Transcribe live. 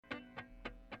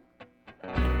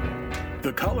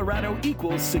The Colorado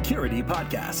Equals Security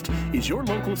Podcast is your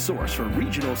local source for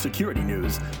regional security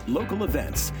news, local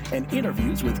events, and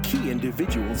interviews with key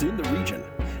individuals in the region.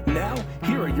 Now,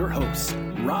 here are your hosts,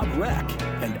 Rob Reck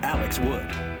and Alex Wood.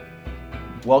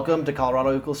 Welcome to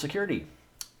Colorado Equals Security.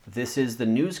 This is the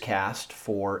newscast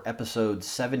for episode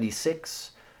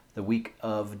 76, the week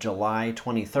of July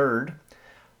 23rd.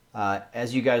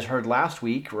 As you guys heard last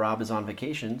week, Rob is on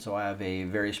vacation, so I have a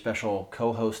very special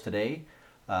co-host today,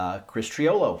 Chris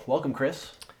Triolo. Welcome,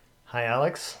 Chris. Hi,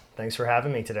 Alex. Thanks for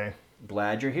having me today.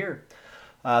 Glad you're here.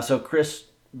 So, Chris,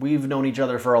 we've known each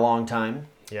other for a long time.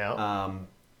 Yeah.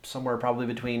 Somewhere probably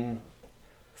between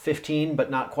 15,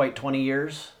 but not quite 20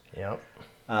 years. Yep.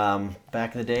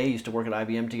 Back in the day, used to work at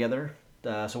IBM together.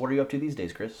 So what are you up to these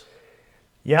days, Chris?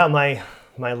 Yeah,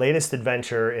 my latest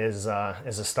adventure is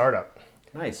a startup.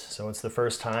 Nice. So it's the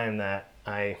first time that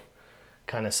I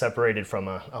kind of separated from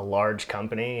a large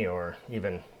company or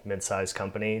even mid-sized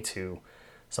company to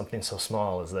something so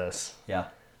small as this. Yeah.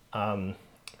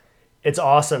 It's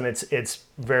awesome. It's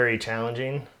very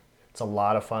challenging. It's a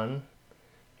lot of fun,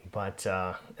 but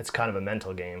it's kind of a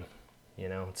mental game. You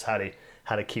know, it's how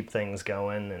to keep things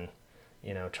going and,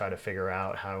 you know, try to figure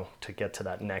out how to get to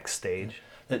that next stage.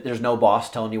 There's no boss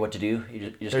telling you what to do. You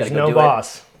just There's gotta go no do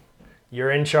boss.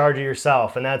 You're in charge of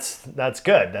yourself, and that's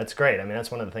good. That's great. I mean,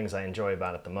 that's one of the things I enjoy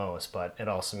about it the most. But it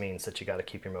also means that you got to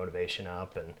keep your motivation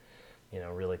up and, you know,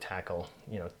 really tackle,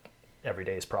 you know, every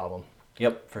day's problem.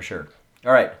 Yep, for sure.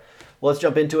 All right, well, let's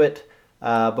jump into it.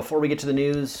 Before we get to the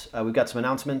news, we've got some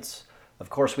announcements. Of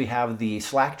course, we have the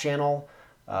Slack channel.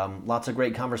 Lots of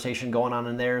great conversation going on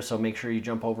in there, so make sure you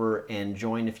jump over and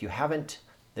join if you haven't.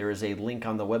 There is a link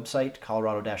on the website,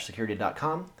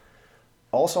 colorado-security.com.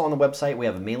 Also on the website, we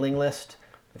have a mailing list.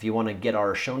 If you want to get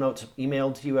our show notes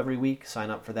emailed to you every week, sign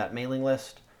up for that mailing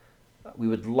list. We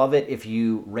would love it if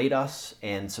you rate us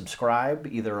and subscribe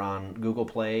either on Google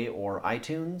Play or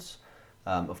iTunes.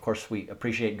 Of course, we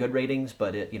appreciate good ratings,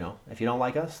 but if you don't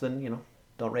like us, then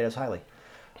don't rate us highly.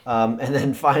 And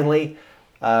then finally,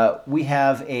 we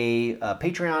have a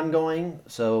Patreon going.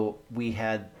 So we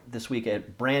had this week a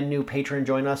brand new patron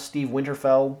join us, Steve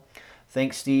Winterfeld.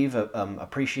 Thanks, Steve.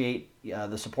 Appreciate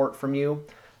the support from you.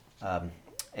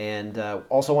 And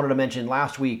also wanted to mention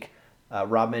last week,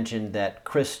 Rob mentioned that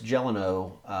Chris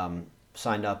Gelino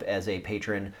signed up as a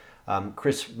patron.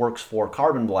 Chris works for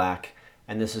Carbon Black,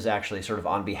 and this is actually sort of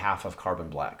on behalf of Carbon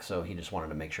Black. So he just wanted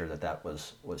to make sure that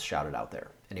was shouted out there.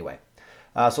 Anyway,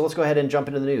 so let's go ahead and jump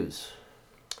into the news.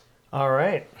 All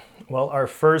right. Well, our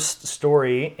first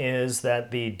story is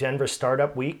that the Denver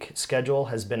Startup Week schedule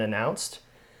has been announced.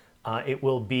 It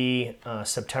will be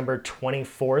September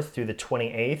 24th through the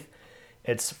 28th.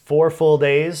 It's 4 full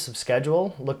days of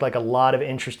schedule. Looked like a lot of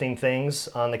interesting things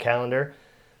on the calendar.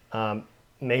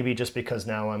 Maybe just because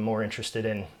now I'm more interested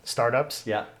in startups,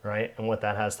 Yeah. right, and what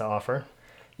that has to offer.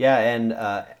 Yeah, and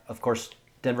of course,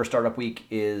 Denver Startup Week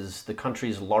is the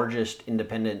country's largest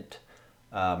independent,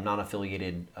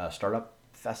 non-affiliated startup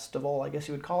festival, I guess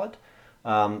you would call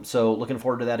it. So looking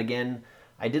forward to that again.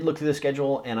 I did look through the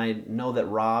schedule, and I know that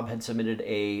Rob had submitted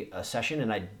a session,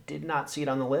 and I did not see it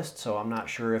on the list, so I'm not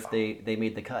sure if they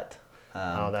made the cut.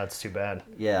 Oh, that's too bad.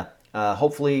 Yeah.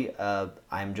 Hopefully,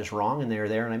 I'm just wrong, and they were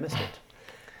there, and I missed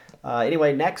it.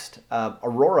 Anyway, next,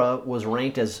 Aurora was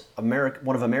ranked as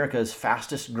one of America's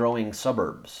fastest growing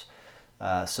suburbs.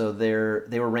 So they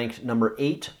were ranked number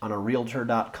 8 on a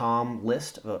Realtor.com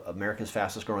list of America's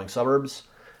fastest growing suburbs.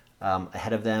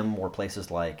 Ahead of them were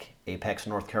places like Apex,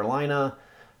 North Carolina,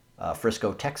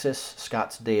 Frisco, Texas,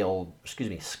 Scottsdale,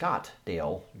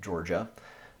 Georgia,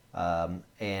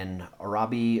 and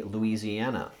Arabi,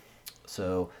 Louisiana.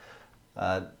 So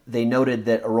they noted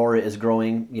that Aurora is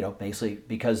growing, basically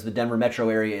because the Denver metro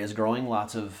area is growing,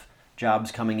 lots of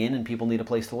jobs coming in and people need a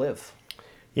place to live.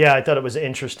 Yeah, I thought it was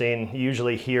interesting. You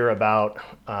usually hear about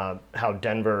how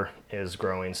Denver is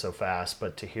growing so fast,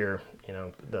 but to hear,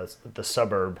 the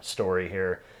suburb story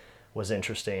here was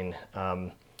interesting.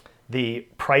 The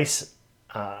price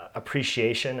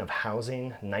appreciation of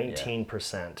housing,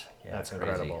 19%. Yeah, that's crazy.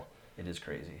 incredible. It is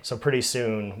crazy. So pretty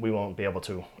soon we won't be able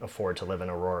to afford to live in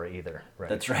Aurora either, right?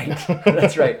 That's right.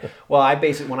 That's right. Well,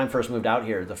 when I first moved out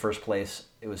here, the first place,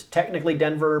 it was technically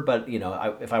Denver, but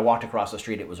if I walked across the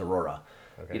street, it was Aurora.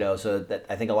 Okay. So that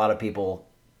I think a lot of people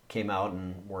came out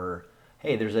and were,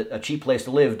 hey, there's a cheap place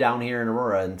to live down here in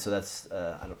Aurora, and so that's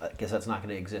I guess that's not going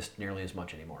to exist nearly as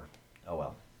much anymore. Oh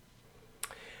well.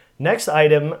 Next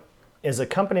item is a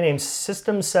company named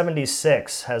System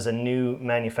 76 has a new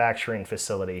manufacturing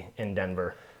facility in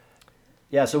Denver.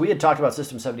 Yeah, so we had talked about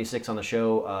System 76 on the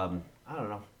show, I don't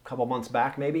know, a couple months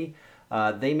back maybe.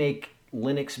 They make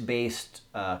Linux-based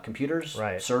computers,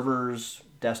 Right. servers,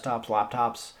 desktops,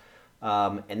 laptops,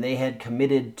 and they had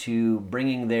committed to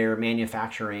bringing their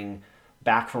manufacturing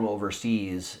back from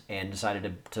overseas and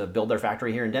decided to build their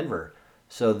factory here in Denver.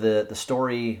 So the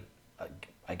story,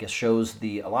 I guess, shows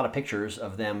a lot of pictures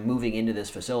of them moving into this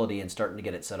facility and starting to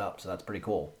get it set up. So that's pretty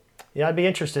cool. Yeah, I'd be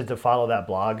interested to follow that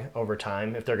blog over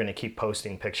time if they're going to keep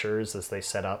posting pictures as they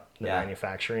set up the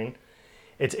manufacturing.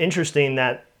 It's interesting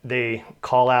that they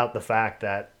call out the fact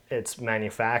that it's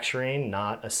manufacturing,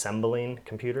 not assembling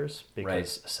computers,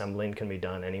 because assembling can be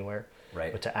done anywhere.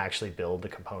 Right. But to actually build the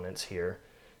components here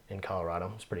in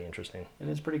Colorado is pretty interesting. It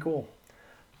is pretty cool.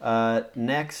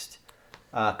 Next,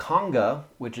 Conga,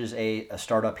 which is a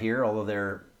startup here, although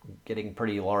they're getting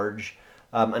pretty large,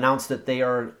 announced that they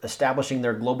are establishing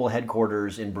their global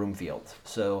headquarters in Broomfield.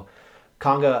 So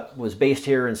Conga was based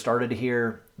here and started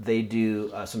here. They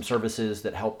do some services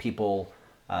that help people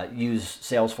use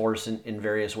Salesforce in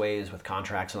various ways with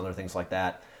contracts and other things like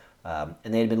that.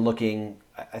 And they had been looking,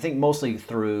 I think, mostly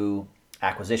through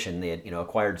acquisition. They had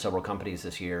acquired several companies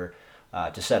this year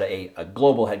to set a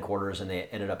global headquarters, and they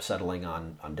ended up settling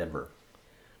on Denver.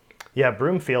 Yeah,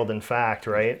 Broomfield, in fact,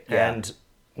 right? Yeah. And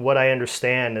what I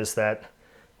understand is that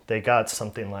they got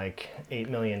something like $8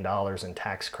 million in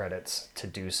tax credits to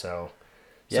do so.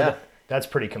 Yeah. That's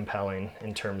pretty compelling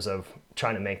in terms of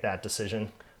trying to make that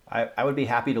decision. I would be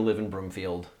happy to live in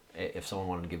Broomfield if someone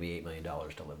wanted to give me $8 million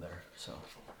to live there. So,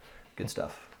 good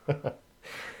stuff.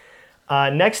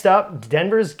 Next up,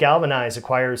 Denver's Galvanize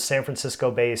acquires San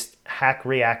Francisco-based Hack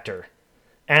Reactor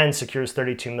and secures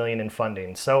 $32 million in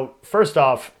funding. So first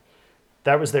off,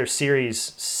 that was their Series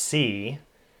C,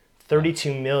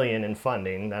 $32 million in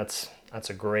funding. That's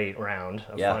a great round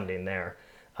of funding there.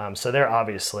 So they're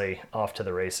obviously off to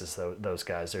the races. Those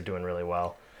guys, they're doing really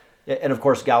well. Yeah, and of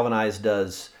course, Galvanize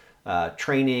does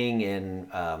training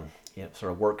and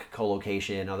sort of work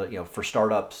co-location, other for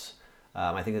startups.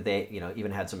 I think that they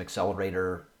even had some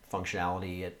accelerator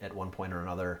functionality at one point or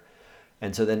another.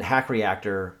 And so then Hack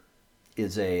Reactor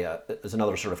is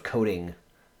another sort of coding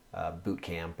boot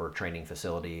camp or training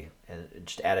facility, and it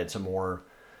just added some more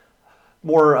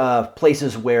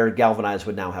places where Galvanize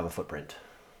would now have a footprint.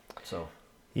 So.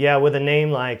 Yeah, with a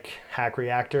name like Hack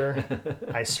Reactor,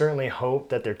 I certainly hope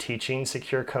that they're teaching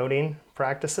secure coding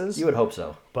practices. You would hope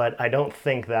so. But I don't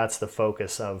think that's the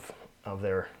focus of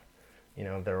their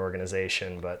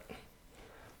organization. But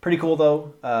pretty cool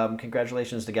though.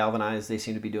 Congratulations to Galvanize. They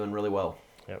seem to be doing really well.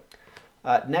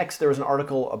 Yep. Next, there was an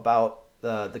article about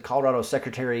the Colorado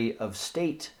Secretary of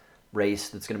State race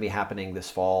that's going to be happening this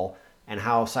fall and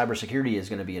how cybersecurity is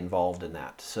going to be involved in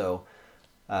that. So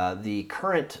the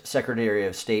current Secretary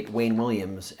of State, Wayne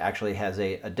Williams, actually has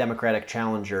a Democratic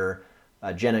challenger,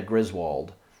 Jenna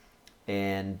Griswold.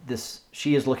 And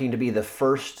she is looking to be the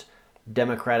first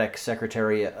Democratic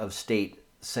Secretary of State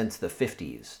since the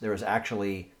 50s. There was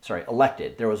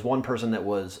elected. There was one person that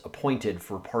was appointed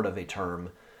for part of a term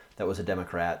that was a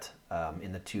Democrat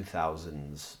in the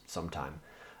 2000s sometime.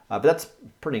 But that's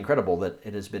pretty incredible that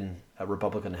it has been a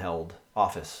Republican-held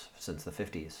office since the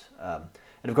 50s.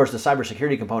 And of course, the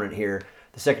cybersecurity component here,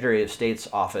 the Secretary of State's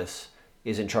office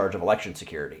is in charge of election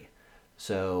security.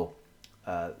 So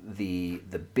the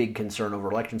big concern over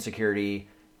election security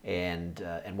and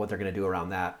what they're going to do around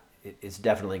that is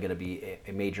definitely going to be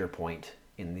a major point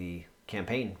in the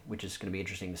campaign, which is going to be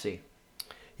interesting to see.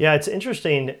 Yeah, it's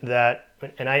interesting that,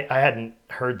 and I hadn't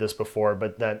heard this before,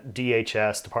 but that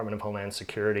DHS, Department of Homeland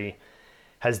Security,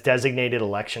 has designated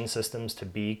election systems to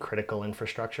be critical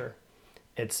infrastructure.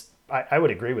 I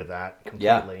would agree with that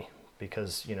completely,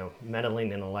 because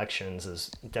meddling in elections is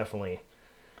definitely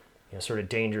sort of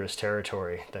dangerous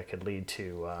territory that could lead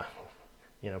to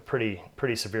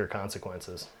pretty severe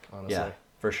consequences, honestly. Yeah,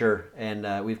 for sure.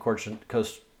 And we of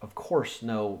course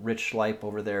know Rich Schleip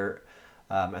over there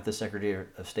at the Secretary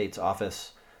of State's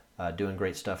office, doing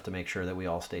great stuff to make sure that we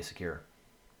all stay secure.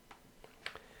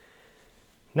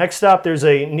 Next up, there's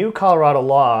a new Colorado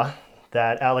law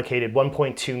that allocated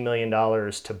 $1.2 million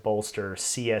to bolster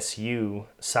CSU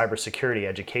cybersecurity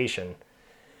education.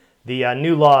 The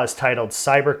new law is titled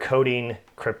Cyber Coding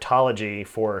Cryptology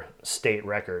for State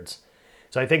Records.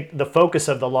 So I think the focus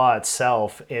of the law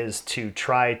itself is to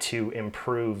try to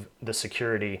improve the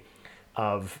security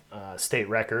of state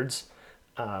records,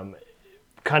 kind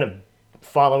of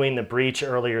following the breach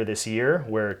earlier this year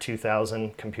where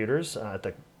 2,000 computers at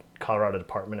the Colorado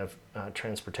Department of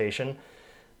Transportation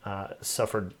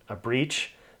suffered a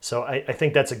breach. So I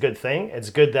think that's a good thing. It's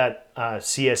good that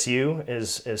CSU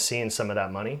is seeing some of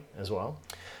that money as well.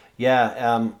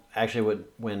 Yeah, actually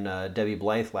when Debbie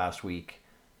Blythe last week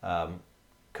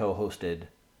co-hosted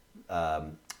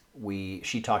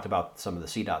she talked about some of the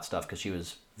CDOT stuff because she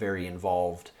was very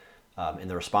involved in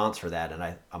the response for that, and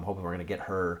I'm hoping we're going to get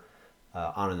her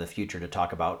on in the future to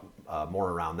talk about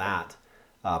more around that.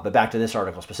 But back to this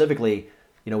article specifically,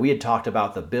 we had talked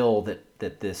about the bill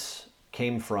that this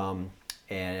came from,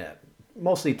 and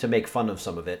mostly to make fun of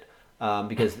some of it,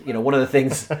 because one of the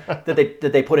things that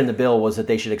they put in the bill was that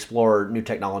they should explore new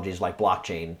technologies like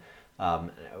blockchain.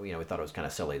 We thought it was kind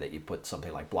of silly that you put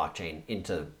something like blockchain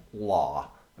into law.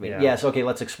 I mean, yes, okay,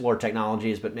 let's explore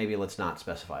technologies, but maybe let's not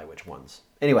specify which ones.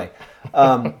 Anyway,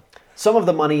 some of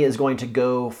the money is going to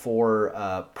go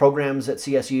for programs at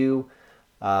CSU.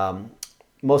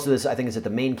 Most of this, I think, is at the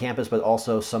main campus, but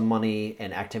also some money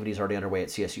and activities already underway at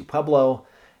CSU Pueblo.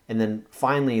 And then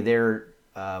finally, they're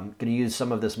going to use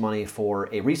some of this money for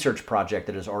a research project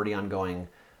that is already ongoing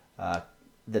that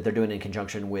they're doing in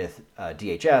conjunction with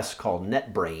DHS called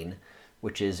NetBrain,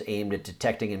 which is aimed at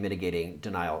detecting and mitigating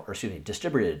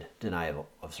distributed denial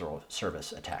of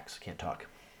service attacks. Can't talk.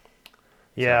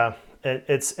 Yeah,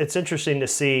 it's interesting to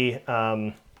see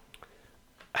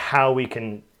how we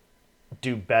can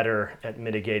do better at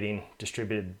mitigating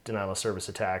distributed denial of service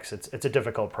attacks. It's a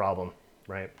difficult problem,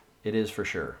 right? It is for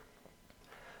sure.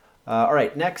 All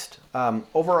right, next,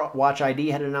 Overwatch ID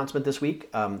had an announcement this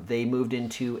week. They moved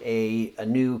into a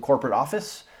new corporate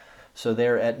office. So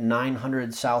they're at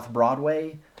 900 South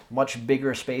Broadway, much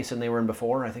bigger space than they were in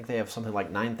before. I think they have something like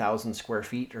 9,000 square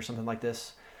feet or something like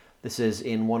this. This is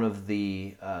in one of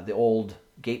the old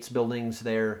Gates buildings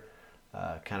there,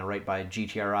 kind of right by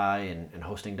GTRI and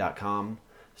hosting.com.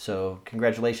 So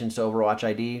congratulations to Overwatch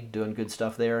ID, doing good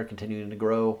stuff there, continuing to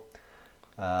grow.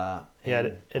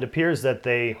 It appears that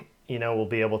they will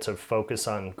be able to focus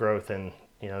on growth in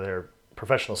their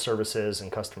professional services and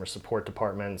customer support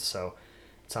departments. So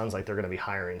it sounds like they're going to be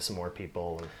hiring some more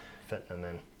people and fitting them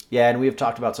in. Yeah, and we've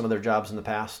talked about some of their jobs in the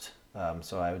past.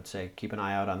 So I would say keep an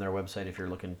eye out on their website if you're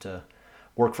looking to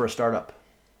work for a startup.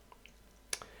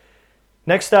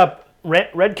 Next up,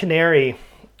 Red Canary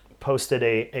posted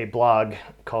a blog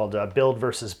called Build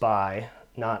versus Buy,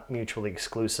 not mutually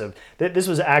exclusive. This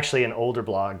was actually an older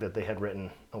blog that they had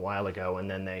written a while ago, and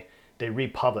then they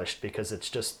republished because it's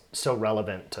just so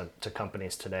relevant to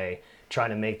companies today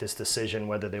trying to make this decision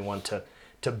whether they want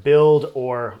to build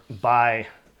or buy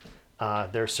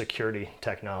their security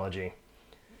technology.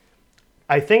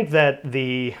 I think that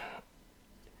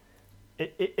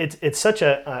it's such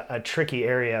a tricky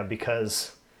area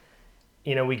because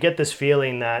we get this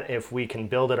feeling that if we can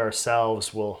build it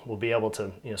ourselves, we'll be able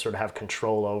to sort of have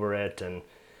control over it and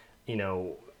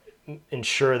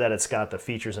ensure that it's got the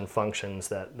features and functions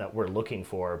that we're looking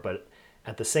for. But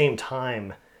at the same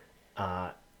time,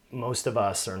 most of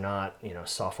us are not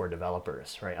software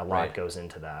developers, right? A lot goes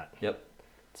into that. Yep,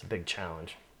 it's a big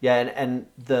challenge. Yeah, and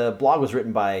the blog was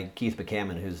written by Keith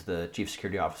McCammon, who's the chief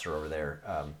security officer over there.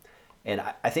 And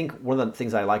I think one of the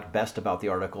things I liked best about the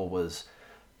article was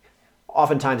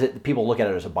oftentimes people look at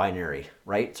it as a binary,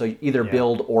 right? So either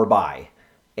build or buy.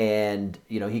 And,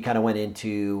 he kind of went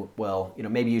into,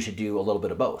 maybe you should do a little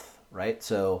bit of both, right?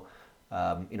 So,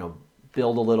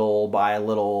 build a little, buy a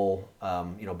little,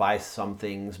 buy some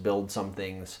things, build some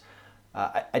things.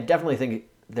 I definitely think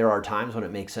there are times when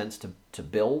it makes sense to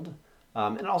build.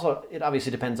 And also, it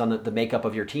obviously depends on the makeup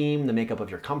of your team, the makeup of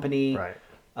your company. Right.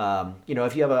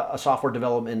 If you have a software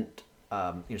development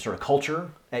sort of culture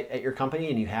at your company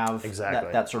and you have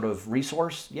that sort of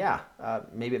resource,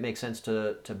 maybe it makes sense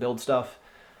to build stuff.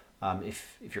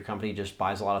 If your company just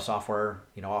buys a lot of software,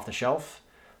 off the shelf,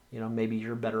 maybe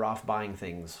you're better off buying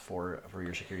things for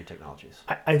your security technologies.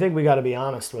 I think we got to be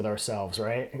honest with ourselves,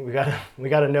 right? We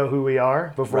got to know who we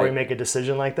are before we make a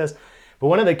decision like this. But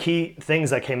one of the key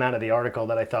things that came out of the article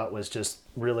that I thought was just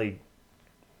really,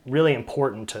 really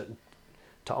important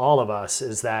to all of us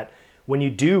is that when you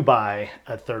do buy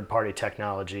a third-party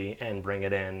technology and bring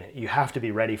it in, you have to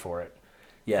be ready for it.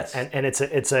 Yes. And it's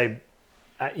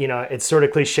it's sort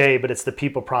of cliche, but it's the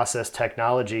people, process,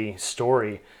 technology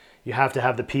story. You have to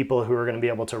have the people who are going to be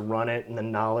able to run it and the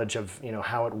knowledge of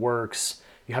how it works.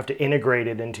 You have to integrate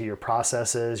it into your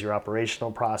processes, your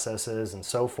operational processes, and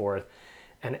so forth.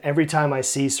 And every time I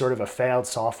see sort of a failed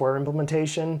software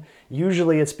implementation,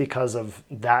 usually it's because of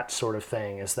that sort of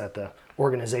thing, is that the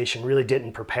organization really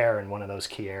didn't prepare in one of those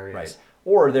key areas. Right.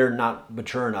 Or they're not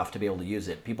mature enough to be able to use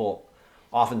it. People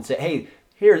often say, hey,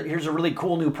 here's a really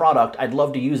cool new product. I'd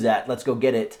love to use that. Let's go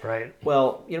get it. Right.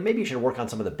 Well, maybe you should work on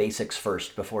some of the basics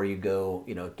first before you go,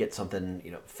 get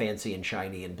something, fancy and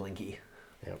shiny and blinky.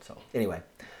 Yep. So anyway,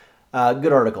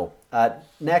 good article.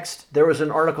 Next, there was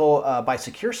an article by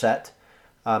SecureSet.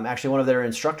 Actually, one of their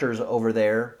instructors over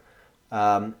there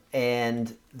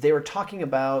And they were talking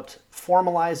about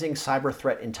formalizing cyber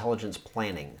threat intelligence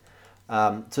planning.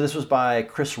 So this was by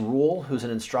Chris Rule, who's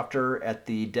an instructor at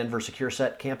the Denver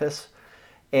SecureSet campus.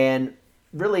 And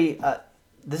really,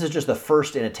 this is just the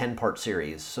first in a 10-part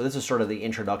series. So this is sort of the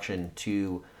introduction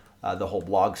to the whole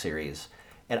blog series.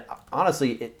 And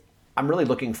honestly, I'm really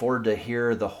looking forward to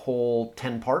hear the whole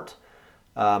 10-part.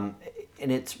 And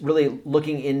it's really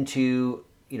looking into,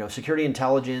 security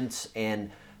intelligence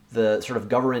and the sort of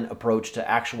government approach to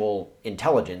actual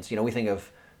intelligence. We think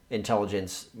of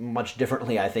intelligence much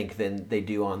differently, I think, than they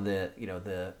do on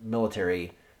the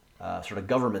military sort of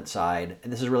government side.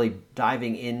 And this is really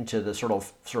diving into the sort of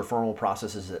formal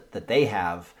processes that they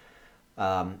have,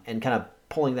 and kind of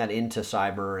pulling that into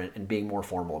cyber and being more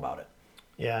formal about it.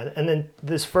 Yeah, and then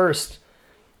this first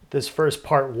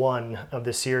part one of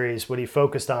the series, what he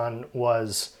focused on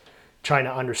was trying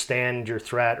to understand your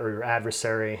threat or your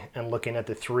adversary and looking at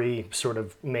the three sort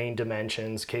of main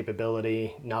dimensions: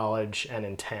 capability, knowledge, and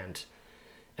intent,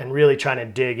 and really trying to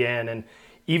dig in. And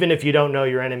even if you don't know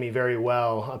your enemy very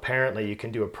well, apparently you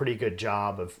can do a pretty good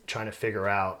job of trying to figure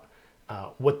out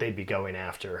what they'd be going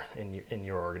after in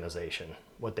your organization,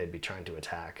 what they'd be trying to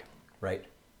attack. Right.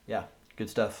 Yeah. Good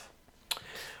stuff.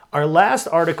 Our last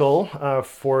article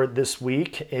for this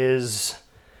week is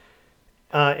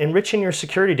enriching your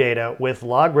security data with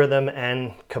LogRhythm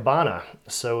and Kibana.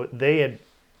 So they had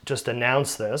just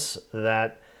announced this,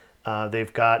 that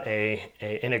they've got a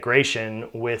integration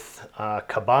with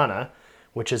Kibana,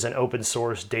 which is an open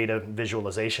source data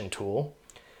visualization tool.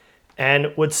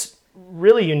 And what's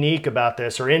really unique about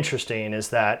this, or interesting, is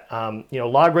that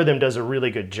LogRhythm does a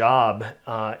really good job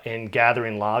in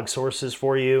gathering log sources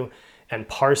for you and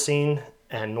parsing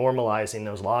and normalizing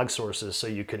those log sources so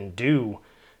you can do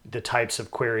the types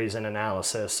of queries and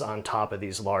analysis on top of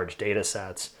these large data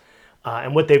sets.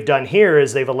 And what they've done here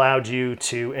is they've allowed you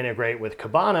to integrate with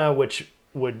Kibana, which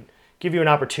would give you an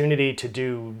opportunity to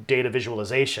do data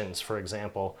visualizations, for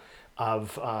example,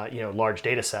 of large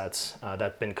data sets that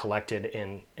have been collected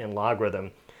in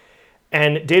LogRhythm.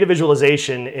 And data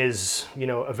visualization is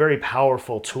a very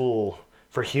powerful tool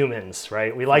for humans,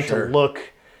 right? We like to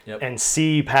look and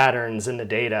see patterns in the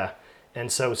data.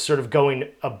 And so sort of going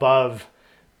above,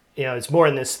 it's more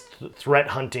in this threat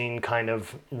hunting kind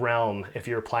of realm if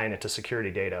you're applying it to security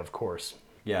data, of course.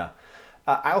 Yeah.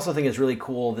 I also think it's really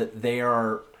cool that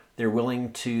they're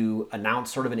willing to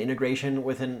announce sort of an integration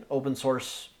with an open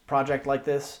source project like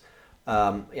this.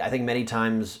 I think many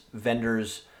times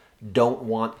vendors don't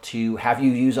want to have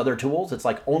you use other tools. It's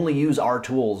like, only use our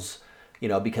tools,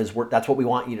 because that's what we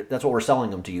want you to, that's what we're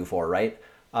selling them to you for, right?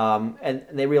 And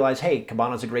they realize, hey,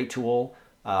 Kibana's a great tool.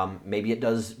 Maybe it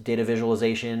does data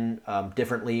visualization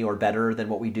differently or better than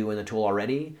what we do in the tool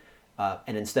already.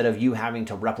 And instead of you having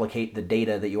to replicate the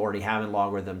data that you already have in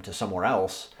LogRhythm to somewhere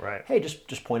else, right, hey,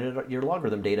 just point it at your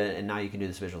LogRhythm data and now you can do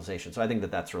this visualization. So I think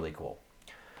that's really cool.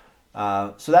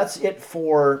 So that's it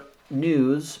for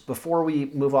news. Before we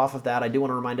move off of that, I do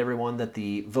want to remind everyone that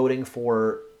the voting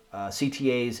for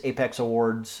CTA's Apex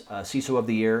Awards, CISO of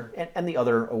the Year, and the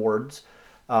other awards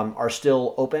are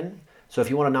still open. So if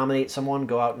you want to nominate someone,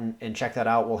 go out and check that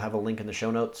out. We'll have a link in the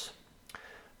show notes.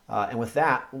 And with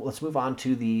that, let's move on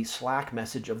to the Slack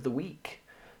message of the week.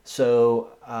 So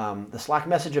the Slack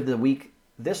message of the week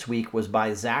this week was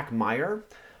by Zach Meyer.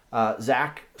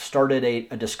 Zach started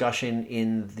a discussion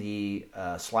in the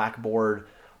Slack board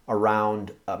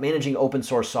around managing open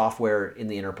source software in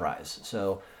the enterprise.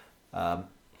 So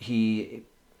he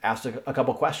asked a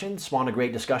couple questions, spawned a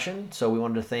great discussion. So we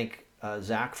wanted to thank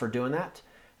Zach for doing that.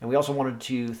 And we also wanted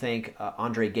to thank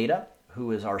Andre Gaeta,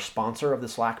 who is our sponsor of the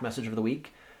Slack message of the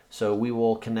week. So we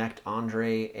will connect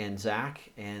Andre and Zach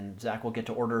will get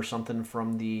to order something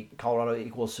from the Colorado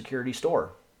Equals Security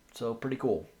store. So pretty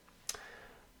cool.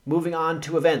 Moving on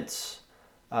to events.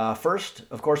 First,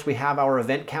 of course, we have our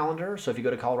event calendar. So if you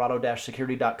go to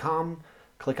colorado-security.com,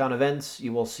 click on events,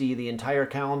 you will see the entire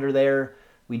calendar there.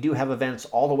 We do have events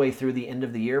all the way through the end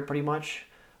of the year, pretty much.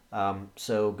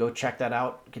 So go check that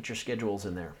out, get your schedules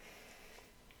in there.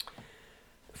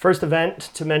 First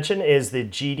event to mention is the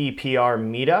GDPR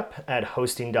meetup at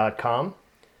hosting.com.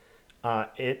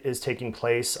 It is taking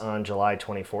place on July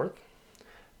 24th.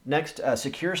 Next,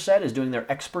 SecureSet is doing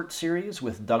their expert series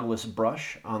with Douglas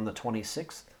Brush on the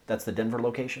 26th. That's the Denver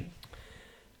location.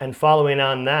 And following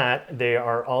on that, they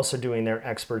are also doing their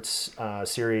experts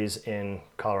series in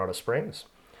Colorado Springs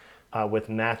with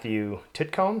Matthew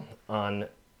Titcomb on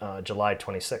July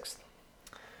 26th.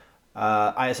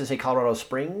 ISSA Colorado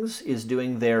Springs is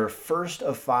doing their first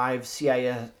of 5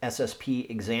 CISSP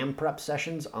exam prep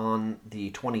sessions on the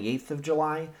 28th of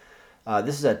July.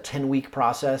 This is a 10-week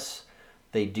process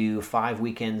They do 5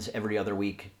 weekends every other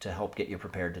week to help get you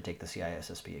prepared to take the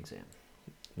CISSP exam.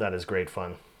 That is great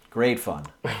fun. Great fun.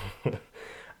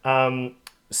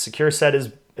 Secure Set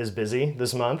is busy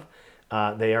this month.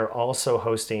 They are also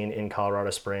hosting in Colorado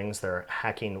Springs their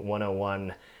Hacking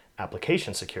 101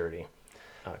 application security.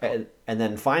 And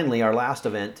then finally, our last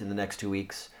event in the next 2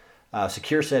 weeks,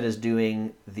 Secure Set is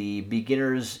doing the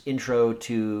beginner's intro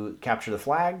to capture the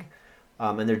flag,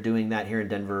 and they're doing that here in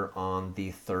Denver on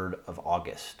the 3rd of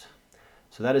August.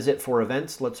 So that is it for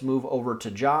events. Let's move over to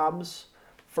jobs.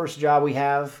 First job we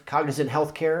have, Cognizant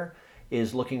Healthcare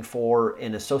is looking for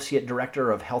an Associate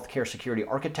Director of Healthcare Security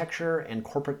Architecture and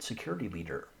Corporate Security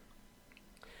Leader.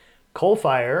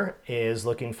 Coalfire is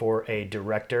looking for a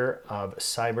Director of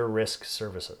Cyber Risk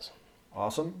Services.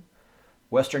 Awesome.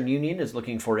 Western Union is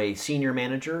looking for a Senior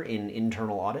Manager in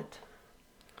Internal Audit.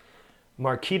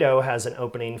 Marketo has an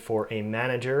opening for a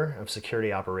Manager of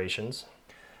Security Operations.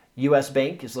 US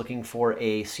Bank is looking for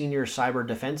a Senior Cyber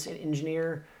Defense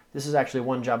Engineer. This is actually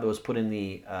one job that was put in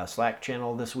the Slack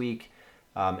channel this week,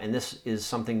 and this is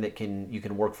something that you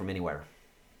can work from anywhere.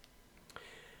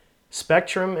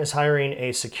 Spectrum is hiring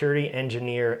a Security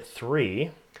Engineer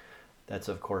 3. That's,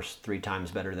 of course, 3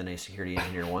 times better than a Security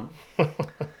Engineer 1.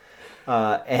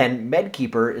 And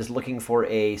MedKeeper is looking for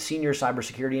a Senior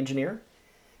Cybersecurity Engineer.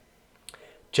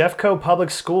 Jeffco Public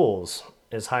Schools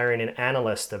is hiring an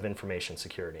Analyst of Information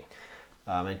Security.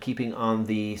 And keeping on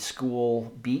the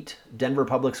school beat, Denver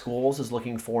Public Schools is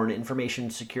looking for an Information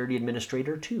Security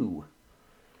Administrator 2.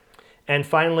 And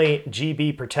finally,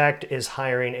 GB Protect is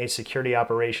hiring a Security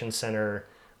Operations Center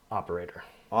operator.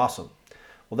 Awesome.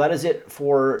 Well, that is it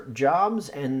for jobs,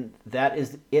 and that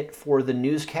is it for the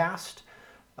newscast.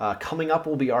 Coming up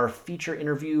will be our feature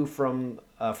interview for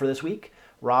this week.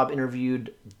 Rob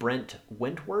interviewed Brent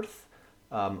Wentworth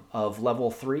of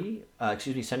Level 3,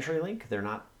 CenturyLink. They're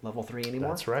not Level 3 anymore.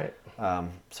 That's right.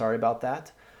 Sorry about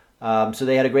that. So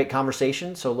they had a great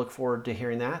conversation, so look forward to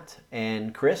hearing that.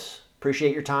 And Chris,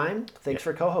 appreciate your time. Thanks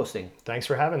for co-hosting. Thanks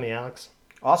for having me, Alex.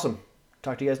 Awesome.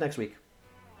 Talk to you guys next week.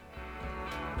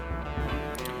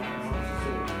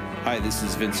 Hi, this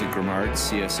is Vincent Grimard,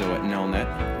 CSO at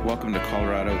Nelnet. Welcome to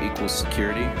Colorado Equals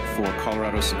Security for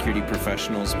Colorado Security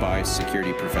Professionals by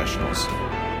Security Professionals.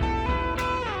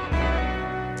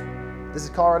 This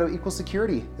is Colorado Equals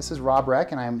Security. This is Rob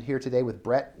Reck, and I'm here today with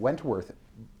Brett Wentworth.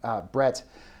 Brett,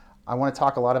 I want to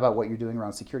talk a lot about what you're doing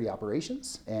around security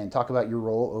operations and talk about your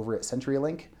role over at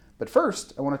CenturyLink. But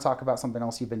first, I want to talk about something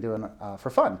else you've been doing for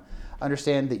fun. I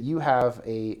understand that you have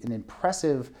an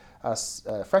impressive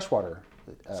freshwater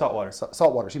saltwater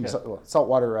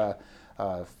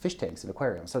fish tanks and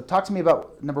aquariums. So talk to me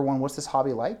about, number one, what's this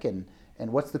hobby like, and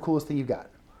what's the coolest thing you've got?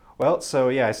 Well, so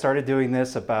yeah, I started doing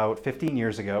this about 15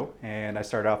 years ago, and I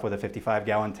started off with a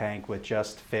 55-gallon tank with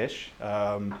just fish.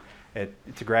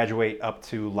 To graduate up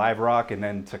to live rock, and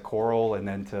then to coral, and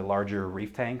then to larger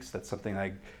reef tanks. That's something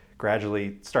I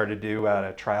gradually started to do out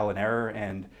of trial and error,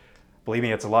 and believe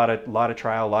me, it's a lot of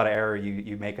trial, a lot of error.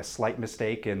 You make a slight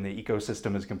mistake and the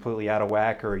ecosystem is completely out of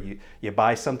whack, or you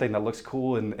buy something that looks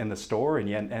cool in the store and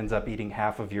you ends up eating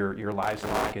half of your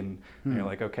livestock, and you're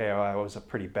like, okay, well, I was a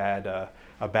pretty bad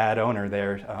owner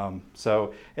there.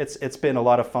 So it's been a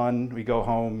lot of fun. We go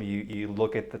home, you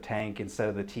look at the tank instead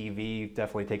of the TV,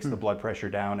 definitely takes the blood pressure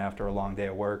down after a long day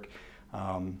of work.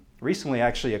 Recently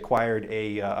actually acquired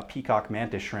a peacock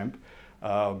mantis shrimp,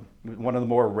 one of the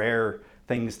more rare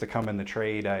things to come in the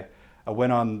trade. I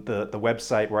went on the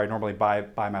website where I normally buy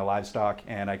my livestock,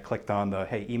 and I clicked on the,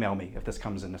 hey, email me if this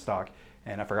comes into stock,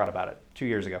 and I forgot about it 2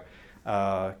 years ago.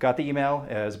 Got the email,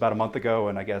 it was about a month ago,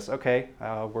 and I guess, okay,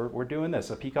 we're doing this,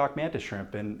 a peacock mantis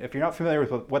shrimp. And if you're not familiar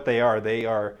with what they are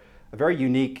a very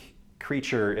unique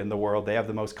creature in the world. They have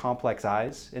the most complex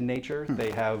eyes in nature.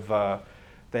 They have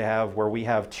where we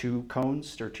have 2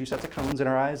 cones, or 2 sets of cones in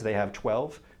our eyes, they have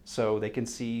 12. So they can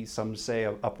see, some say,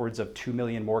 upwards of 2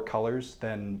 million more colors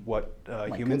than what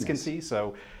humans can see.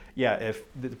 So yeah,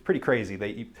 it's pretty crazy.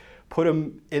 They put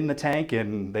them in the tank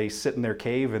and they sit in their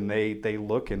cave and they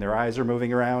look and their eyes are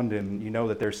moving around, and you know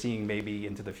that they're seeing maybe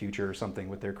into the future or something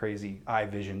with their crazy eye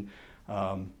vision.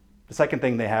 The second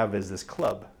thing they have is this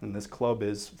club, and this club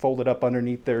is folded up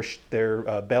underneath their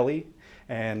belly.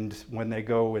 And when they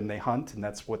go and they hunt, and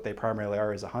that's what they primarily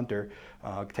are as a hunter,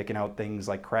 taking out things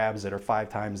like crabs that are 5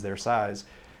 times their size,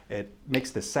 it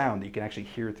makes this sound that you can actually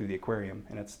hear through the aquarium,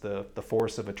 and it's the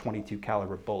force of a .22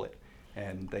 caliber bullet.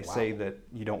 And they say that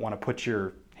you don't want to put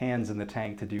your hands in the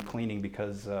tank to do cleaning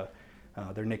because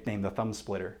they're nicknamed the thumb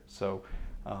splitter. So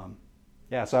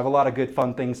yeah, so I have a lot of good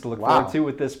fun things to look forward to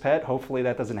with this pet. Hopefully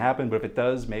that doesn't happen, but if it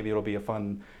does, maybe it'll be a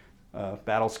fun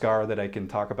battle scar that I can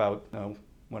talk about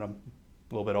when I'm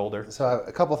little bit older. So I have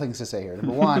a couple things to say here.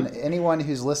 Number one, anyone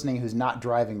who's listening who's not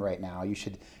driving right now, you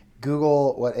should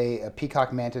Google what a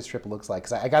peacock mantis shrimp looks like,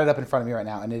 because I got it up in front of me right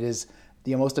now, and it is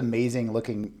the most amazing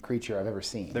looking creature I've ever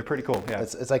seen. They're pretty cool, yeah.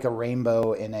 It's like a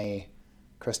rainbow in a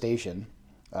crustacean.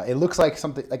 It looks like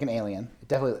something like an alien. It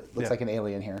definitely looks like an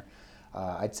alien here.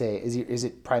 I'd say, is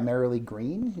it primarily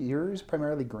green? Yours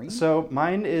primarily green? So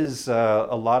mine is a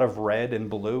lot of red and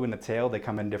blue in the tail. They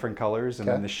come in different colors, and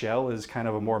then the shell is kind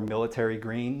of a more military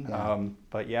green. Yeah.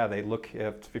 But yeah, they look,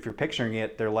 if you're picturing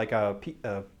it, they're like a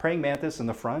praying mantis in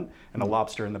the front and a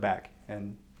lobster in the back.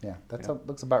 And yeah, that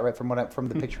looks about right from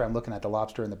the picture I'm looking at. The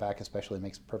lobster in the back especially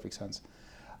makes perfect sense.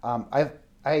 I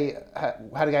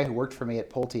had a guy who worked for me at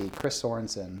Pulte, Chris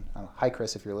Sorensen. Hi,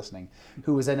 Chris, if you're listening,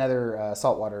 who was another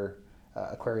saltwater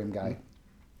aquarium guy,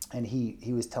 and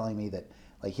he was telling me that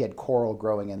like he had coral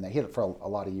growing in there. He had it for a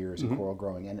lot of years, coral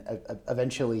growing, and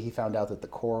eventually he found out that the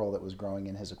coral that was growing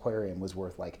in his aquarium was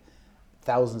worth like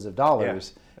thousands of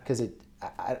dollars because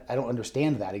I don't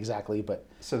understand that exactly, but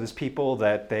so there's people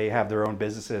that they have their own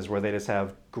businesses where they just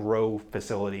have grow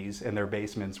facilities in their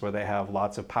basements where they have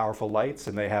lots of powerful lights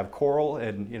and they have coral,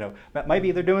 and you know,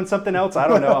 maybe they're doing something else. I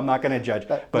don't know. I'm not going to judge.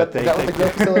 But is that what the grow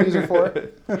facilities are for?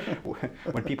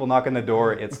 When people knock on the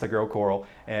door, it's to grow coral,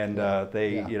 and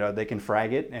you know, they can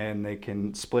frag it and they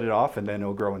can split it off, and then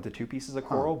it'll grow into 2 pieces of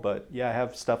coral. But yeah, I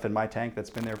have stuff in my tank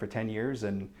that's been there for 10 years,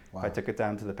 and if I took it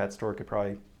down to the pet store, I could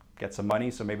probably get some money.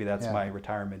 So maybe that's my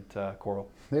retirement coral.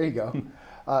 There you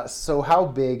go. So how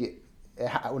big?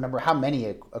 How many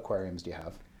aquariums do you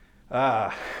have?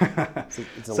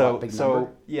 It's a lot big number.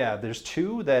 So yeah, there's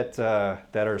 2 that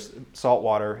are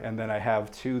saltwater, and then I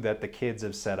have 2 that the kids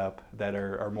have set up that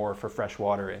are more for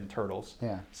freshwater and turtles.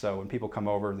 Yeah. So when people come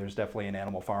over, there's definitely an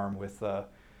animal farm with the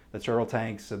turtle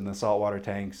tanks and the saltwater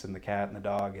tanks and the cat and the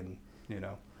dog and, you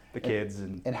know, the kids.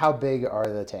 And how big are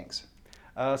the tanks?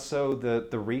 So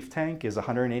the reef tank is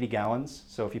 180 gallons.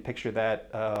 So if you picture that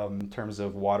in terms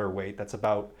of water weight, that's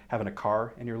about having a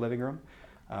car in your living room.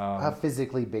 How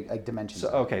physically big, like dimensions?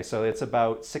 So it's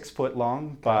about 6 foot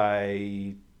long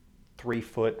by 3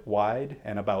 foot wide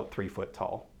and about 3 foot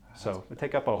tall. So it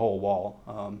take up a whole wall.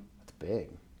 That's big.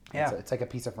 Yeah. It's like a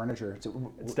piece of furniture.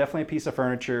 It's definitely a piece of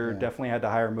furniture. Yeah. Definitely had to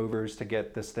hire movers to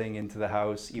get this thing into the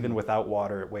house. Even without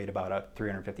water, it weighed about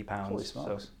 350 pounds. Holy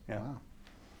smokes. So, yeah. Wow.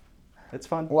 It's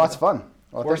fun. Well, that's fun.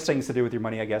 Well, worse things to do with your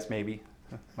money, I guess, maybe.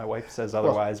 My wife says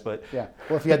otherwise, but... Yeah.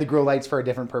 Well, if you had to grow lights for a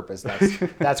different purpose,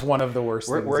 that's one of the worst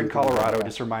things. We're in Colorado.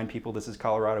 Just remind people this is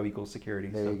Colorado equals security.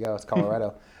 There you go. It's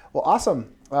Colorado. Well,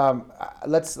 awesome.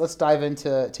 Let's dive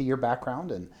into your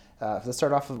background, and let's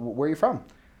start off with where you're from.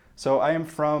 So I am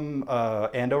from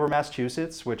Andover,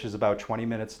 Massachusetts, which is about 20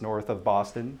 minutes north of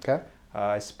Boston. Okay.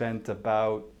 I spent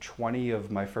about 20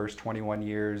 of my first 21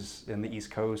 years in the East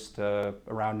Coast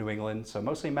around New England, so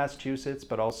mostly Massachusetts,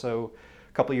 but also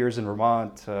a couple of years in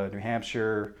Vermont, New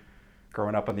Hampshire,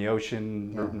 growing up on the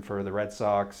ocean, rooting for the Red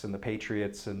Sox and the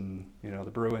Patriots and, you know,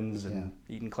 the Bruins and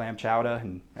eating clam chowder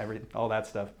and all that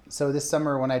stuff. So this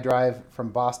summer when I drive from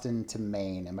Boston to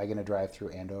Maine, am I going to drive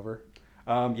through Andover?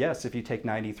 Yes, if you take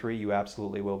 93, you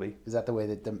absolutely will be. Is that the way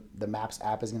that the Maps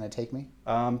app is going to take me?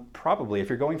 Probably. If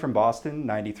you're going from Boston,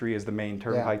 93 is the main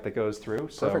turnpike that goes through.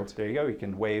 So Perfect. There you go. You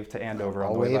can wave to Andover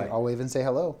on the way by. I'll wave and say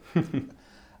hello.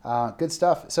 Good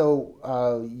stuff.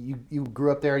 So you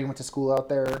grew up there. You went to school out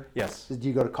there. Yes. Did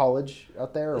you go to college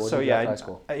out there, or did you go to high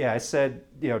school? I said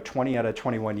 20 out of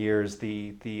 21 years.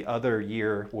 The other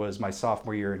year was my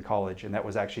sophomore year in college, and that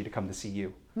was actually to come to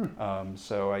CU.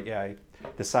 So I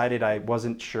decided I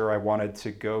wasn't sure I wanted to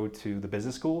go to the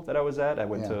business school that I was at. I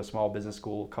went to a small business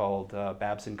school called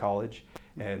Babson College,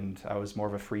 and I was more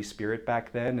of a free spirit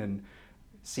back then, and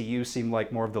CU seemed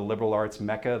like more of the liberal arts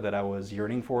mecca that I was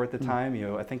yearning for at the time.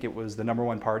 I think it was the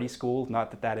 #1 party school.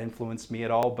 Not that influenced me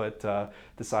at all, but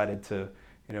decided to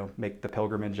make the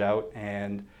pilgrimage out,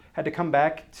 and had to come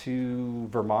back to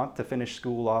Vermont to finish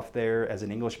school off there as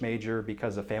an English major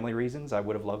because of family reasons. I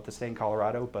would have loved to stay in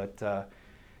Colorado, but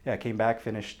I came back,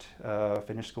 finished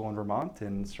school in Vermont,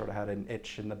 and sort of had an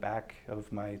itch in the back of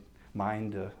my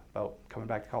mind about coming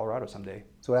back to Colorado someday.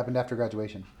 So what happened after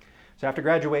graduation? So after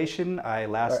graduation, I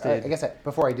lasted... I guess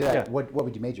before I do that, what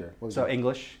would you major?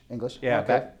 English. English? Yeah,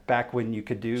 okay. back when you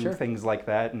could do things like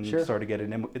that and sort of get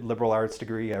a liberal arts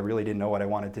degree. I really didn't know what I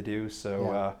wanted to do,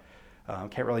 so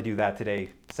can't really do that today,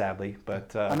 sadly.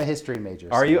 But I'm a history major.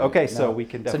 Are you? Okay, so we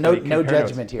can definitely... So no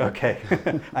judgment here. Okay.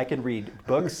 I can read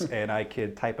books and I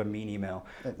could type a mean email.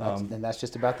 And that's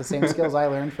just about the same skills I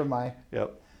learned from my...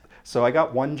 Yep. So I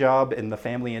got one job in the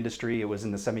family industry. It was in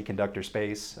the semiconductor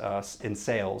space in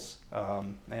sales,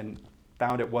 and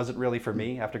found it wasn't really for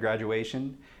me after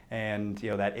graduation. And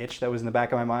that itch that was in the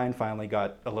back of my mind finally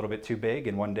got a little bit too big.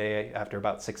 And one day, after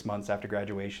about 6 months after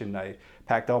graduation, I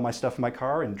packed all my stuff in my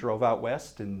car and drove out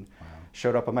west and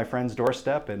showed up on my friend's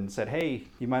doorstep and said, "Hey,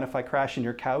 you mind if I crash in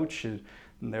your couch?" And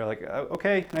they're like, "Oh,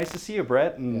 okay, nice to see you,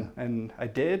 Brett." And I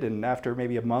did. And after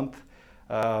maybe a month,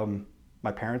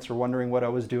 my parents were wondering what I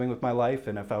was doing with my life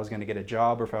and if I was going to get a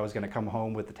job or if I was going to come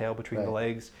home with the tail between the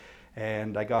legs.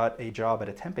 And I got a job at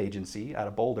a temp agency out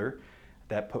of Boulder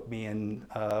that put me in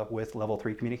with Level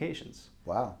 3 communications.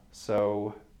 Wow.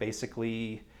 So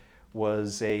basically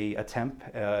was a temp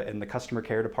in the customer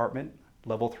care department.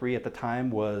 Level 3 at the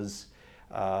time was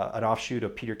an offshoot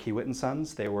of Peter Kiewit &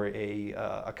 Sons. They were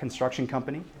a construction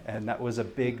company, and that was a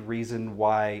big reason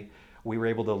why we were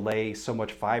able to lay so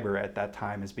much fiber at that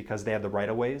time, is because they had the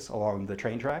right-of-ways along the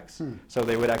train tracks. So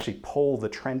they would actually pull the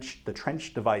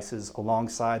trench devices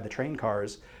alongside the train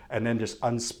cars and then just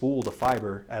unspool the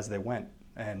fiber as they went.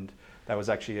 And that was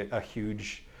actually a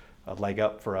huge leg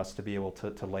up for us to be able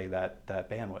to lay that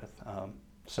bandwidth.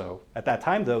 So at that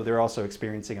time, though, they're also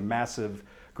experiencing a massive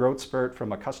growth spurt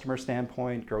from a customer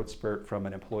standpoint, growth spurt from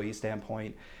an employee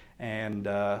standpoint. And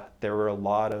there were a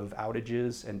lot of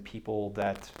outages and people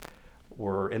that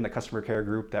were in the customer care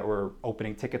group that were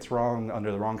opening tickets wrong,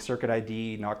 under the wrong circuit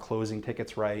ID, not closing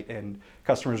tickets right, and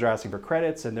customers were asking for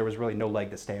credits, and there was really no leg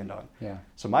to stand on. Yeah.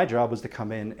 So my job was to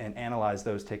come in and analyze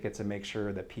those tickets and make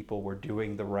sure that people were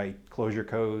doing the right closure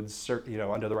codes,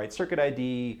 under the right circuit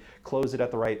ID, close it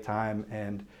at the right time,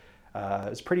 and it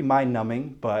was pretty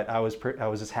mind-numbing. But I was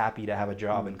just happy to have a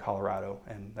job in Colorado,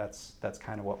 and that's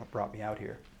kind of what brought me out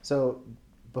here. So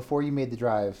before you made the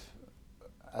drive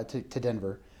to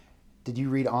Denver, did you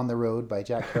read On the Road by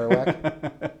Jack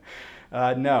Kerouac?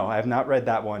 No, I have not read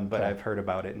that one, but I've heard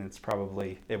about it, and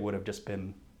it would have just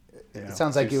been. It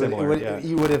sounds like you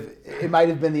would have. It might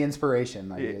have been the inspiration.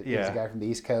 Like yeah. He's a guy from the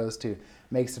East Coast who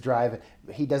makes the drive.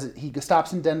 He does it. He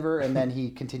stops in Denver and then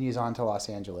he continues on to Los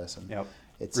Angeles. And yep.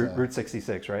 It's Route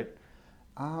 66, right?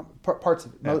 Parts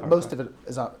of it. Most of it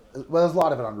is on. Well, there's a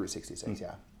lot of it on Route 66.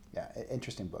 Yeah.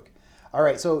 Interesting book. All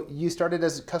right, so you started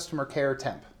as a customer care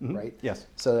temp, right? Yes.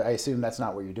 So I assume that's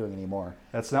not what you're doing anymore.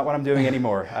 That's not what I'm doing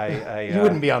anymore. You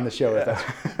wouldn't be on the show if that's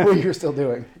what you're still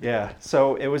doing. Yeah,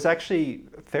 so it was actually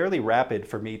fairly rapid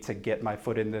for me to get my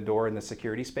foot in the door in the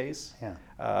security space.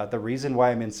 Yeah. The reason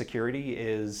why I'm in security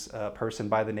is a person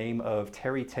by the name of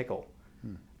Terry Tickle.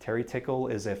 Terry Tickle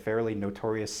is a fairly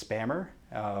notorious spammer.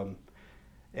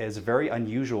 Is a very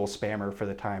unusual spammer for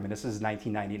the time, and this is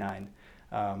 1999.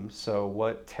 So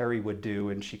what Terry would do,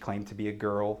 and she claimed to be a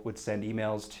girl, would send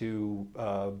emails to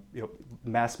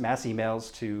mass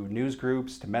emails to news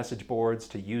groups, to message boards,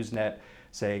 to Usenet,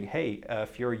 saying, "Hey,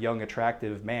 if you're a young,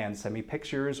 attractive man, send me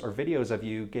pictures or videos of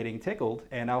you getting tickled,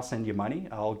 and I'll send you money.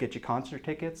 I'll get you concert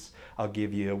tickets. I'll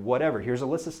give you whatever. Here's a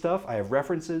list of stuff. I have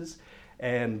references."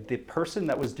 And the person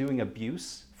that was doing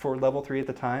abuse for Level 3 at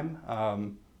the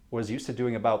time was used to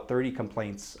doing about 30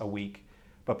 complaints a week.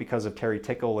 But because of Terry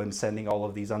Tickle and sending all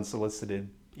of these unsolicited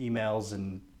emails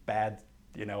and bad,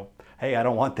 hey, I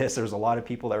don't want this, there's a lot of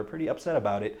people that were pretty upset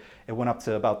about it. It went up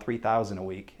to about 3,000 a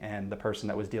week, and the person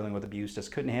that was dealing with abuse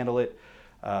just couldn't handle it.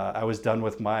 I was done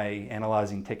with my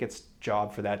analyzing tickets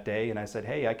job for that day, and I said,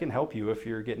 "Hey, I can help you if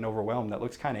you're getting overwhelmed. That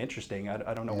looks kind of interesting.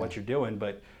 I don't know what you're doing,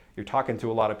 but you're talking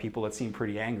to a lot of people that seem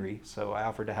pretty angry." So I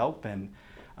offered to help, and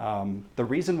the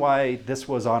reason why this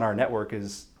was on our network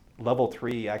is Level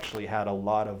 3 actually had a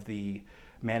lot of the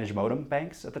managed modem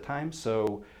banks at the time.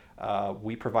 So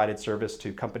we provided service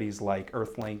to companies like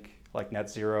Earthlink, like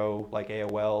NetZero, like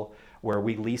AOL, where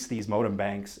we leased these modem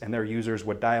banks, and their users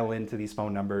would dial into these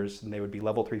phone numbers, and they would be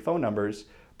Level 3 phone numbers,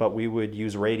 but we would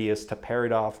use Radius to pair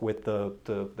it off with the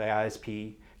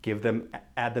ISP,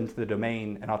 add them to the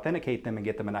domain, and authenticate them and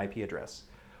get them an IP address.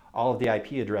 All of the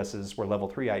IP addresses were Level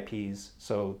 3 IPs,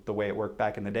 so the way it worked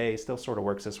back in the day still sort of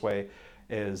works this way,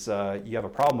 is you have a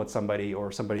problem with somebody,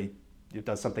 or somebody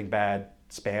does something bad,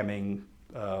 spamming,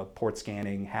 port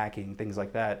scanning, hacking, things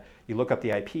like that. You look up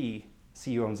the IP,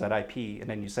 see who owns that IP, and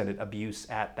then you send it abuse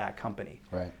at that company.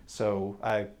 Right. So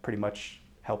I pretty much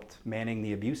helped manning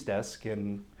the abuse desk.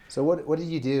 And so what did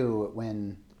you do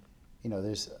when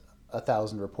there's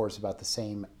 1,000 reports about the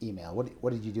same email? What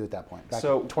did you do at that point? Back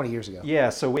 20 years ago. Yeah,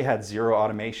 so we had zero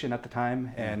automation at the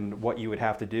time, and what you would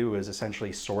have to do is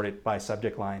essentially sort it by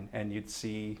subject line, and you'd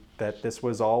see that this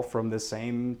was all from the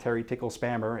same Terry Tickle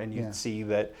spammer, and you'd see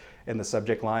that in the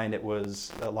subject line it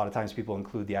was, a lot of times people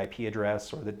include the IP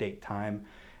address or the date, time,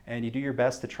 and you do your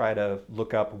best to try to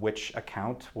look up which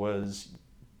account was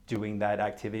doing that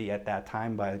activity at that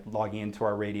time by logging into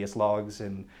our Radius logs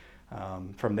and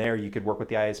From there, you could work with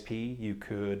the ISP, you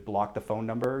could block the phone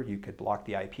number, you could block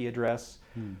the IP address.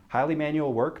 Highly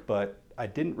manual work, but I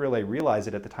didn't really realize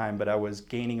it at the time, but I was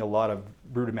gaining a lot of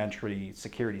rudimentary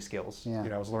security skills. Yeah.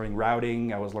 I was learning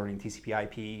routing, I was learning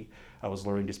TCP/IP, I was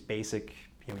learning just basic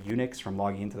Unix from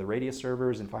logging into the Radius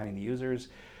servers and finding the users.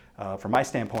 From my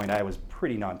standpoint, I was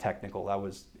pretty non-technical. I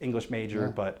was English major,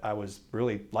 but I was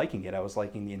really liking it. I was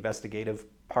liking the investigative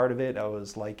part of it. I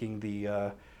was liking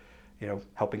the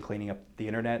helping cleaning up the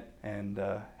internet, and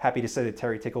happy to say that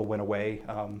Terry Tickle went away.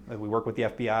 We worked with the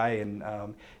FBI, and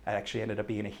it actually ended up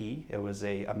being a he. It was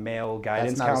a male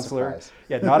guidance counselor.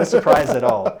 Yeah, not a surprise at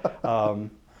all.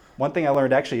 One thing I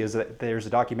learned actually is that there's a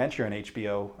documentary on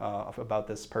HBO about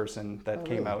this person that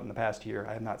came out in the past year.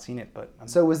 I have not seen it, but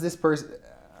so was this person?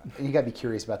 You got to be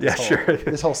curious about this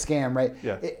this whole scam, right?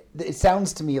 Yeah. It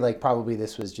sounds to me like probably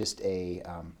this was just a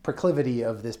proclivity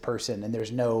of this person, and there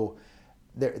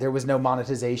was no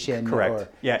monetization. Correct.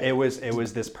 It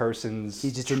was this person's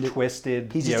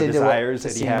twisted into desires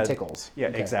that he had. Tickles. Yeah,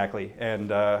 exactly. And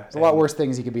there's a lot worse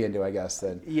things he could be into, I guess.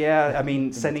 Than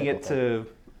sending it to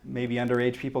maybe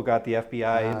underage people, got the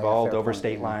FBI involved over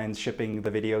state lines, shipping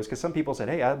the videos. Because some people said,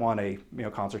 "Hey, I want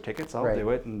concert tickets. I'll do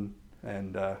it," and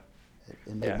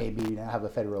maybe have a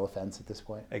federal offense at this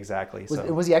point. Exactly.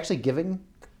 Was he actually giving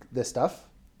this stuff?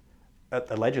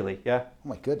 Allegedly, yeah. Oh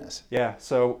my goodness. Yeah.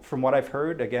 So from what I've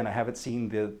heard, again, I haven't seen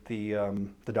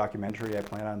the documentary. I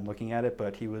plan on looking at it,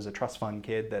 but he was a trust fund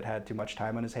kid that had too much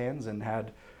time on his hands and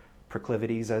had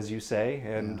proclivities, as you say,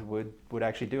 and would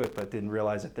actually do it, but didn't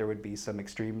realize that there would be some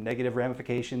extreme negative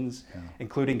ramifications,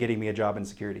 including getting me a job in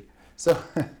security. So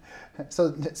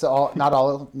not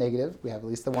all negative. We have at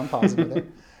least the one positive there.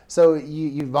 So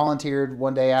you volunteered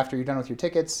one day after you're done with your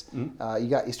tickets.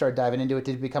 Mm-hmm. You started diving into it.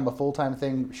 Did it become a full-time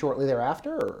thing shortly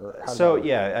thereafter, or how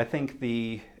did I think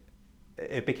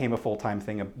it became a full-time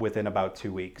thing within about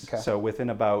 2 weeks. Okay. So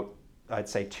within about, I'd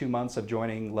say, 2 months of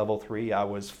joining Level 3, I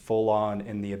was full on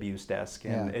in the abuse desk,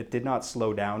 and it did not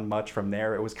slow down much from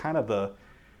there. It was kind of the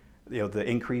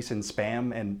increase in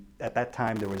spam, and at that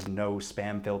time there was no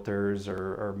spam filters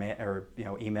or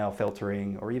email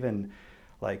filtering, or even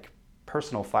like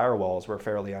personal firewalls were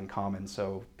fairly uncommon.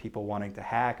 So people wanting to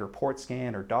hack or port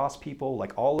scan or DOS people,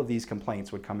 like all of these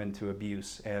complaints would come into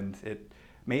abuse, and it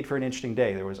made for an interesting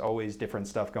day. There was always different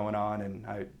stuff going on, and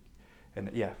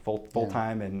full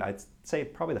time. And I'd say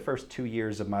probably the first 2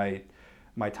 years of my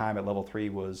time at Level 3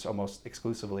 was almost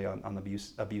exclusively on the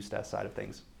abuse desk side of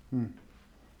things.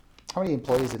 How many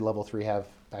employees did Level 3 have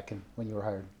when you were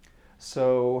hired?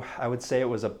 So I would say it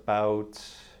was about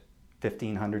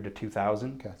 1,500 to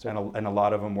 2,000, and a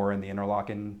lot of them were in the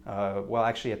Interlaken.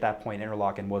 Actually, at that point,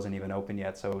 Interlaken wasn't even open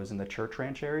yet, so it was in the Church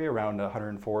Ranch area around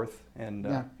 104th, and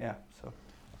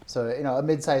So a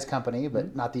mid-sized company,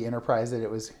 but not the enterprise that it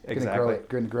was going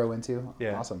to grow into.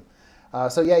 Yeah. Awesome.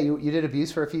 You did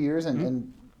abuse for a few years,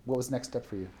 and what was the next step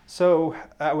for you? So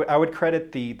I would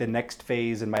credit the next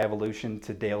phase in my evolution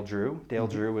to Dale Drew. Dale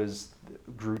Drew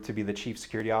grew to be the chief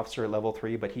security officer at Level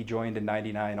 3, but he joined in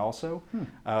 '99 also.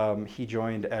 He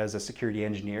joined as a security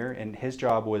engineer, and his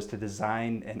job was to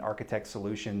design and architect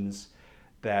solutions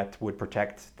that would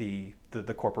protect the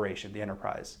corporation, the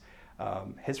enterprise.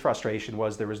 His frustration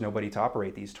was there was nobody to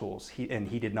operate these tools.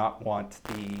 He did not want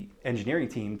the engineering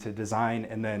team to design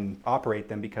and then operate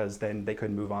them, because then they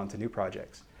couldn't move on to new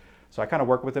projects. So I kind of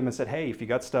worked with him and said, hey, if you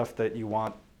got stuff that you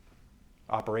want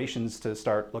operations to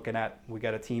start looking at, we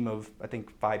got a team of, I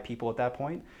think, 5 people at that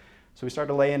point. So we started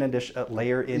to layer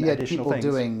in additional things.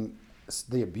 People doing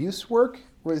the abuse work?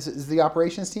 Is the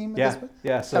operations team? Yeah.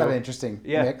 So kind of an interesting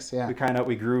mix. Yeah.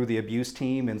 We grew the abuse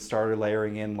team and started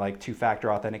layering in like 2-factor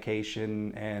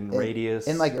authentication and Radius.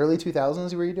 In like early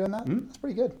 2000s, were you doing that? That's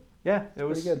pretty good. Yeah, it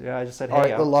was pretty good. Yeah, I just said, hey,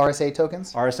 the RSA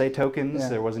tokens. RSA tokens. Yeah.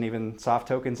 There wasn't even soft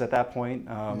tokens at that point,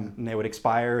 and they would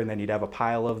expire, and then you'd have a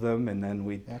pile of them, and then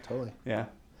we. Yeah, totally. Yeah.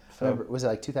 So, remember, was it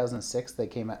like 2006? They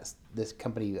came out. This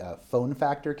company, Phone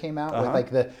Factor, came out with like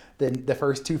the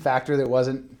first 2-factor that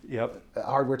wasn't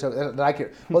hardware token that I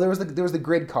could. Well, there was the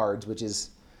grid cards, which is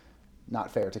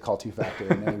not fair to call 2-factor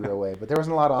in any real way, but there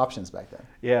wasn't a lot of options back then.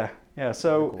 Yeah.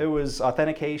 So it was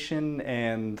authentication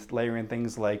and layering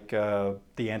things like the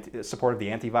support of the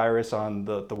antivirus on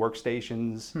the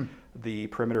workstations, the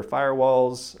perimeter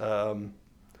firewalls,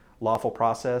 lawful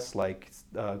process like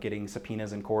getting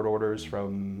subpoenas and court orders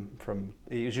from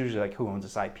it was usually like who owns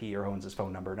this IP or owns this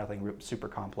phone number. Nothing super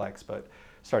complex, but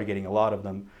started getting a lot of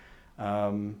them.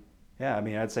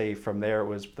 I'd say from there it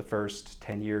was the first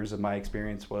 10 years of my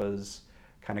experience was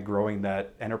kind of growing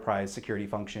that enterprise security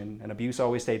function, and abuse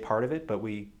always stayed part of it, but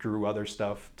we grew other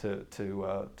stuff to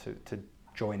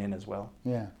join in as well.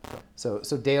 Yeah. So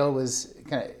Dale was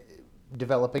kind of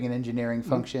developing an engineering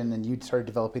function, and you started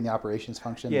developing the operations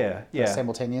function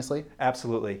simultaneously?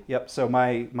 Absolutely. Yep. So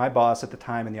my boss at the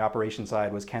time in the operations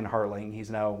side was Ken Hartling. He's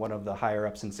now one of the higher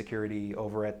ups in security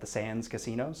over at the Sands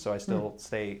Casino. So I still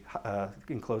stay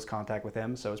in close contact with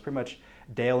him. So it's pretty much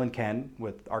Dale and Ken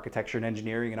with architecture and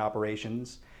engineering and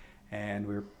operations. And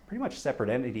we were pretty much separate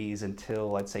entities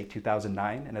until, I'd say,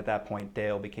 2009. And at that point,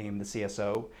 Dale became the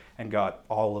CSO and got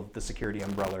all of the security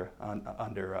umbrella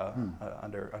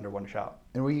under one shop.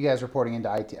 And were you guys reporting into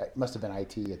IT? It must have been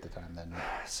IT at the time then.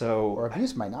 Or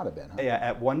Abuse might not have been, huh? Yeah,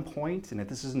 at one point, and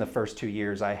this is in the first 2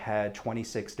 years, I had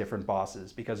 26 different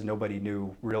bosses because nobody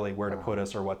knew really where to put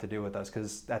us or what to do with us.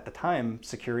 Because at the time,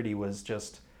 security was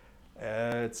just,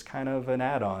 it's kind of an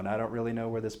add-on. I don't really know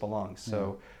where this belongs.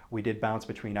 So we did bounce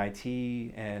between IT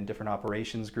and different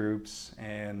operations groups,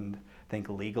 and I think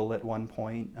legal at one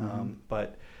point.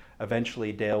 But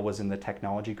eventually Dale was in the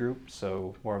technology group,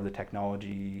 so more of the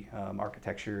technology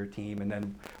architecture team, and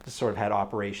then just sort of had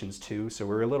operations too. So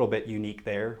we were a little bit unique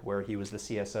there, where he was the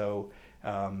CSO,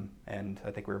 and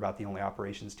I think we were about the only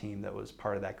operations team that was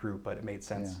part of that group, but it made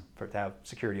sense to have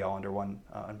security all under one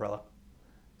umbrella.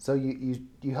 So you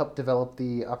helped develop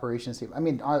the operations team. I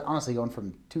mean, honestly, going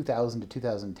from 2000 to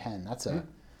 2010, that's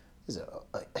is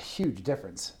a huge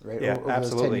difference, right? Yeah, over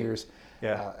absolutely. those 10 years.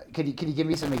 Yeah. Can you give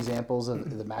me some examples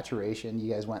of the maturation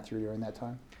you guys went through during that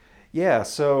time? Yeah,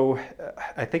 so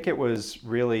I think it was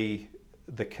really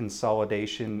the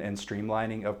consolidation and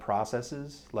streamlining of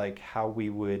processes, like how we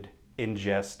would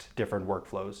ingest different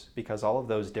workflows, because all of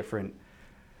those different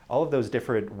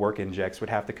work injects would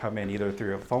have to come in either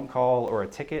through a phone call or a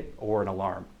ticket or an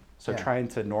alarm. So trying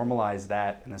to normalize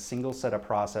that in a single set of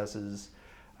processes.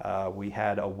 We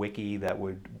had a wiki that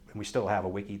would, and we still have a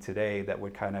wiki today, that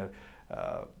would kind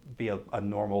of be a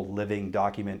normal living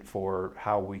document for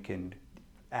how we can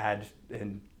add,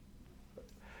 and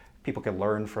people can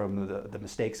learn from the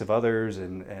mistakes of others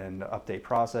and update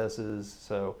processes.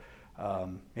 So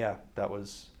that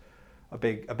was a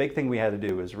big thing we had to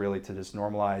do, is really to just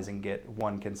normalize and get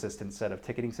one consistent set of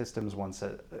ticketing systems, one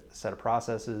set of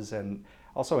processes, and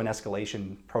also an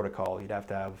escalation protocol. You'd have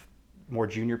to have more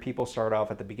junior people start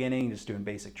off at the beginning, just doing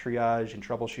basic triage and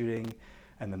troubleshooting,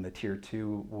 and then the tier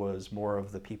 2 was more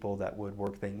of the people that would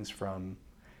work things from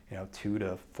 2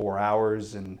 to 4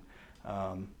 hours and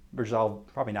resolve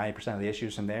probably 90% of the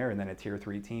issues from there, and then a tier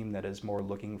 3 team that is more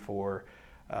looking for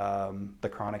the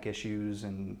chronic issues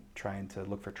and trying to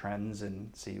look for trends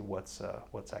and see what's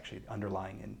actually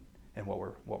underlying in what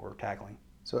we're tackling.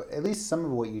 So at least some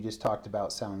of what you just talked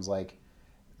about sounds like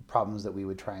problems that we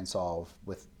would try and solve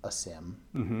with a SIM,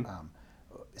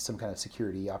 some kind of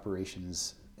security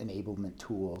operations enablement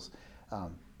tools.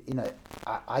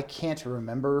 I can't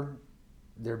remember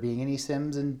there being any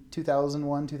SIMs in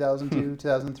 2001, 2002,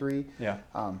 2003. Yeah.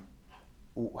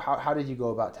 How did you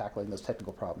go about tackling those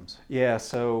technical problems? Yeah,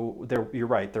 so you're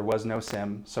right, there was no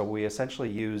SIM. So we essentially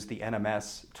used the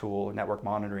NMS tool, network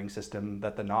monitoring system,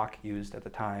 that the NOC used at the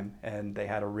time. And they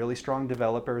had a really strong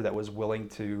developer that was willing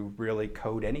to really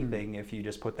code anything if you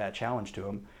just put that challenge to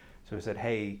him. So we said,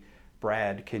 hey,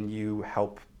 Brad, can you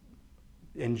help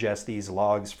ingest these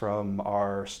logs from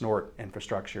our Snort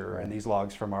infrastructure and these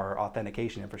logs from our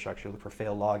authentication infrastructure, look for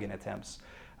failed login attempts.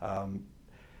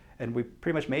 And we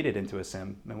pretty much made it into a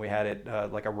SIM, and we had it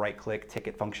like a right-click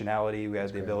ticket functionality. We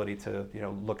had the ability to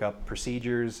look up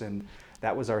procedures, and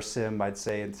that was our SIM, I'd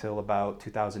say, until about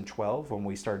 2012, when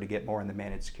we started to get more in the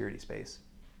managed security space.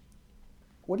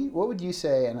 What would you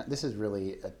say, and this is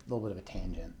really a little bit of a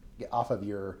tangent, off of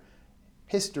your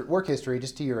work history,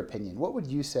 just to your opinion, what would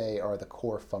you say are the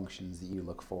core functions that you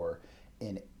look for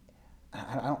in,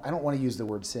 I don't want to use the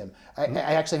word SIM. I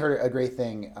actually heard a great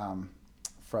thing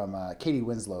from Katie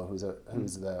Winslow,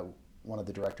 who's one of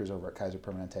the directors over at Kaiser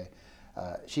Permanente.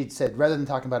 She said, rather than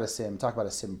talking about a SIM, talk about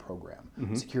a SIM program,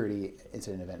 Security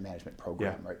Incident Event Management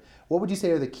Program. Right? What would you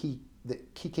say are the key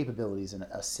capabilities in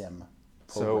a SIM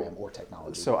program or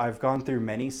technology? So I've gone through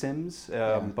many SIMs,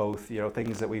 both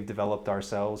things that we've developed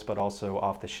ourselves, but also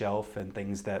off the shelf, and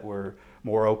things that were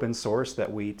more open source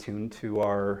that we tuned to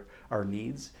our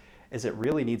needs. Is it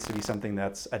really needs to be something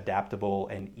that's adaptable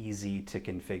and easy to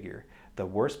configure. The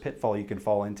worst pitfall you can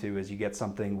fall into is you get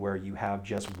something where you have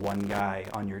just one guy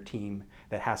on your team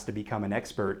that has to become an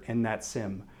expert in that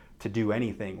SIM to do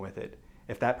anything with it.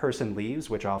 If that person leaves,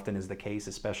 which often is the case,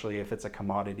 especially if it's a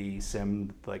commodity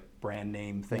SIM, like brand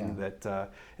name thing that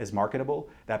is marketable,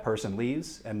 that person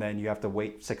leaves, and then you have to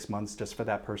wait 6 months just for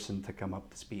that person to come up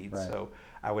to speed. Right. So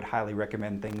I would highly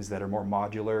recommend things that are more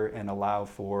modular and allow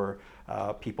for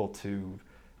people to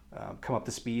come up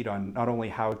to speed on not only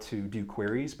how to do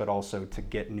queries, but also to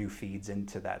get new feeds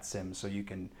into that SIM, so you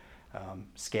can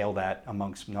scale that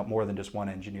amongst not more than just one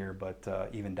engineer, but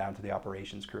even down to the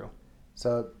operations crew.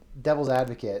 So, devil's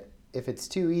advocate, if it's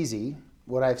too easy,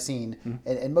 what I've seen,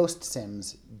 and most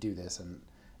SIMs do this, and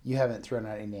you haven't thrown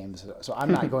out any names, so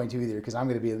I'm not going to either, because I'm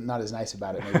going to be not as nice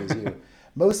about it maybe as you.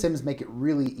 Most SIMs make it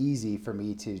really easy for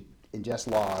me to ingest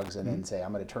logs and then say,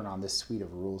 I'm going to turn on this suite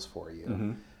of rules for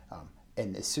you.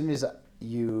 And as soon as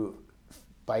you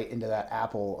bite into that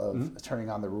apple of turning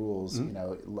on the rules,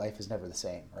 life is never the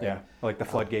same, right? Yeah, like the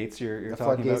floodgates you're the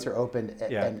talking floodgates about. are opened,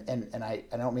 Yeah. and I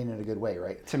don't mean in a good way,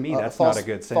 right? To me, that's not a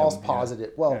good SIM. False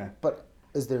positive. Well, Yeah. but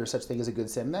is there such thing as a good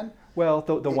SIM then? Well,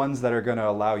 the ones that are going to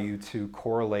allow you to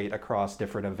correlate across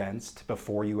different events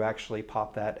before you actually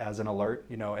pop that as an alert.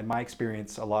 In my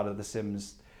experience, a lot of the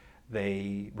SIMs,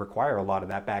 they require a lot of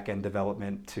that back-end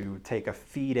development to take a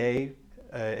feed A,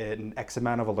 an X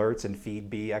amount of alerts, and feed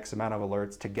B, X amount of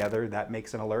alerts together. That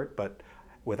makes an alert, but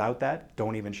without that,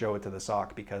 don't even show it to the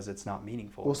SOC because it's not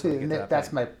meaningful. Well, see, until you get to that that's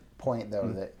point. my point, though,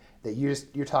 that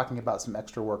you're talking about some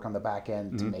extra work on the back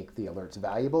end to make the alerts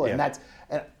valuable, and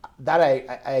that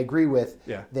I agree with.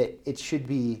 Yeah. That it should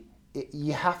be.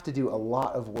 You have to do a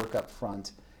lot of work up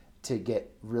front to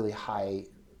get really high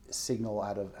signal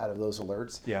out of those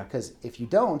alerts. Yeah. Because if you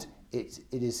don't,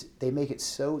 they make it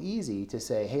so easy to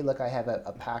say, hey, look, I have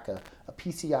a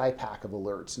PCI pack of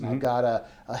alerts, and I've got a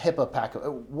HIPAA pack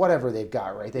of whatever they've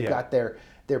got, right? They've got their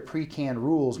pre-canned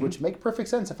rules, which make perfect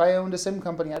sense. If I owned a SIM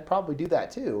company, I'd probably do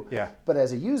that too. Yeah. But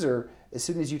as a user, as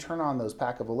soon as you turn on those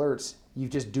pack of alerts,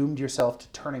 you've just doomed yourself to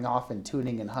turning off and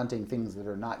tuning and hunting things that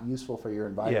are not useful for your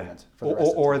environment. For the rest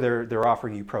of the Or time. they're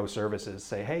offering you pro services.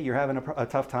 Say, hey, you're having a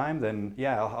tough time, then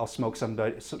I'll smoke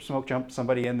jump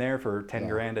somebody in there for 10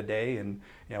 grand a day, and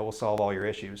we'll solve all your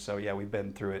issues. So we've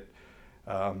been through it.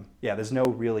 There's no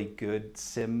really good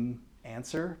SIM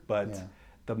answer, but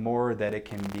the more that it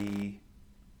can be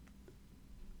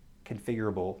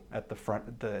configurable at the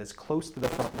front, as close to the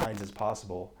front lines as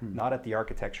possible, not at the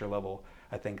architecture level,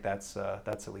 I think that's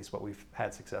at least what we've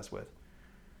had success with.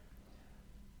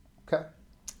 Okay.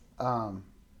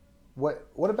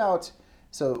 What about?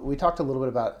 So we talked a little bit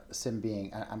about SIM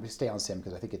being. I'm going to stay on SIM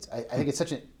because I think it's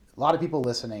such a lot of people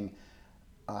listening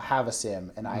have a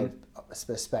SIM, and I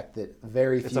suspect that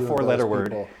very few. It's a four-letter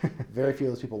word. Very few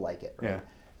of those people like it. Right? Yeah.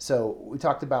 So we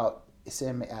talked about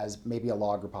SIM as maybe a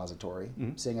log repository,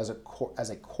 SIM as a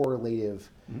correlative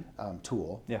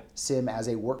tool, SIM as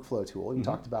a workflow tool. You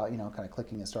talked about kind of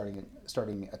clicking and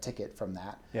starting a ticket from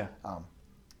that. Yeah.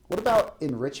 What about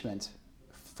enrichment?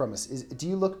 Do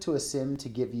you look to a SIM to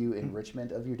give you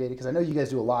enrichment of your data? Because I know you guys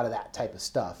do a lot of that type of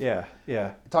stuff.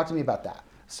 Yeah. Talk to me about that.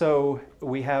 So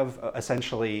we have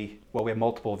we have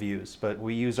multiple views, but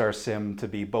we use our SIM to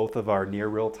be both of our near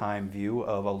real-time view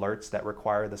of alerts that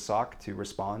require the SOC to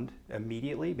respond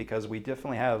immediately, because we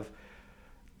definitely have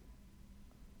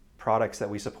products that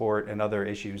we support and other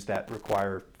issues that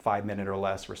require 5-minute or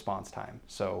less response time.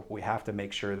 So we have to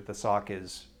make sure that the SOC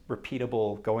is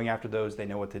repeatable, going after those, they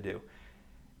know what to do.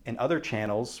 In other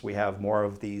channels, we have more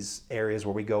of these areas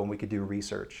where we go and we could do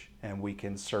research, and we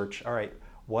can search, all right,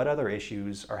 what other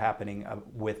issues are happening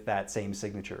with that same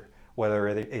signature? What other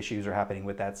issues are happening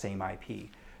with that same IP?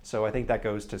 So I think that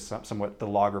goes to somewhat the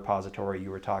log repository you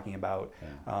were talking about.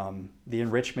 Yeah. The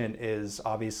enrichment is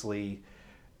obviously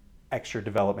extra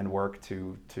development work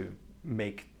to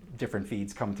make different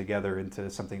feeds come together into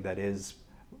something that is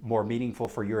more meaningful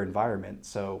for your environment.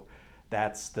 So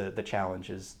that's the challenge,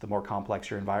 is the more complex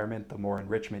your environment, the more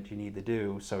enrichment you need to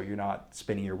do, so you're not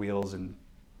spinning your wheels. And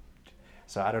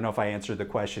so I don't know if I answered the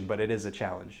question, but it is a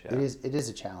challenge. Yeah. It is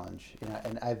a challenge,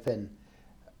 and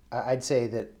I'd say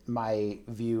that my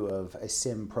view of a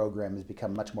SIM program has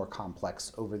become much more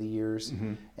complex over the years,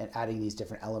 and adding these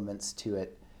different elements to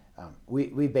it.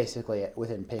 We basically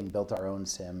within Ping built our own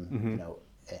SIM,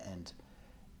 and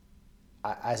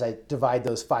as I divide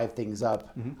those 5 things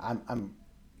up, I'm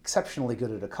exceptionally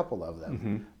good at a couple of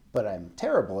them, but I'm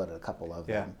terrible at a couple of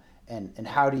them. And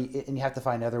how do you, and you have to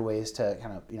find other ways to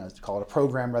kind of call it a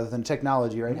program rather than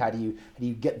technology, right? How do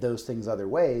you get those things other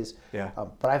ways? Yeah.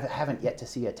 But I haven't yet to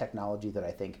see a technology that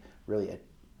I think really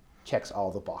checks all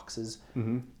the boxes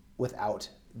without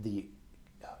the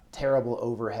terrible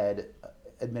overhead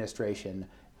administration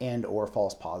and or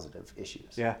false positive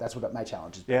issues. Yeah. That's what my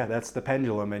challenge is. Yeah, that's the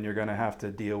pendulum, and you're going to have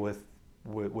to deal with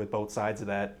both sides of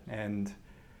that. And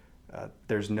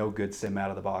there's no good SIM out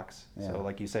of the box. Yeah. So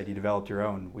like you said, you developed your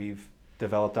own. We've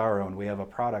developed our own. We have a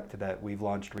product that we've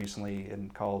launched recently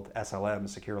called SLM,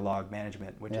 Secure Log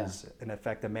Management, which is in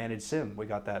effect a managed SIM. We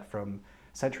got that from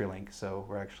CenturyLink. So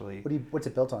we're actually... What's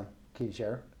it built on? Can you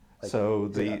share? So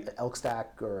is it Elk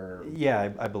Stack or? Yeah,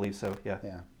 I believe so. Yeah.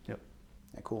 Yeah. Yep.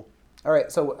 Yeah, cool. All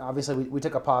right, so obviously we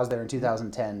took a pause there in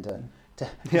 2010 to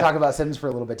talk about SIEMs for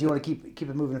a little bit. Do you want to keep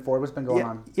it moving forward? What's been going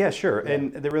on? Yeah, sure. Yeah.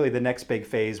 And really the next big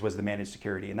phase was the managed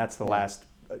security, and that's the last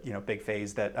big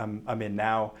phase that I'm in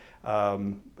now.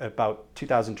 About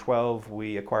 2012,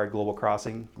 we acquired Global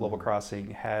Crossing. Global Crossing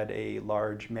had a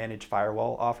large managed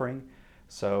firewall offering.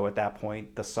 So at that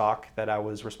point, the SOC that I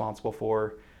was responsible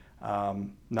for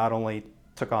not only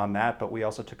took on that, but we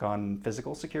also took on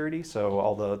physical security. So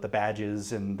all the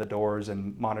badges and the doors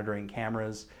and monitoring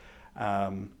cameras.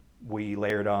 We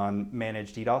layered on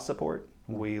managed DDoS support.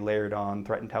 We layered on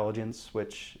threat intelligence,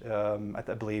 which I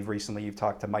believe recently you've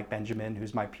talked to Mike Benjamin,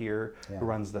 who's my peer, who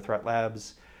runs the threat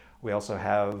labs. We also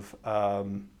have,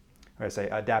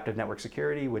 adaptive network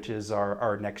security, which is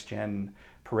our next gen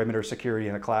perimeter security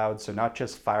in the cloud. So not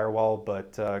just firewall,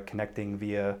 but connecting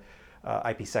via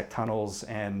IPsec tunnels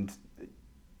and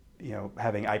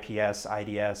having IPS,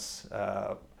 IDS,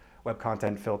 web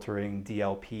content filtering,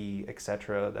 DLP,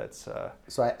 etc. That's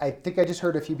So I think I just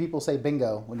heard a few people say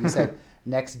bingo when you said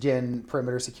next gen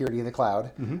perimeter security in the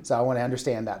cloud. So I want to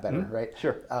understand that better, right?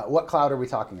 Sure. What cloud are we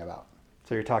talking about?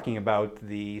 So you're talking about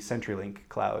the CenturyLink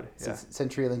cloud. Yeah.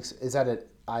 CenturyLink, is that an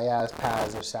IaaS,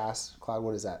 PaaS, or SaaS cloud?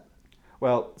 What is that?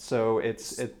 Well, so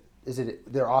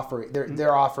they're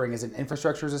offering is it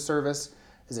infrastructure as a service?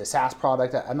 Is it a SaaS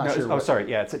product? I'm not sure.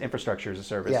 It's an infrastructure as a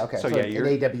service. Yeah, okay. So you're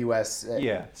an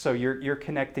AWS. So you're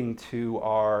connecting to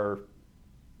our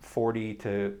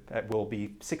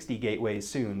 60 gateways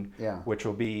soon. Yeah. Which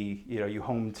will be you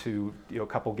home to a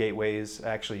couple gateways,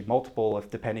 actually multiple, if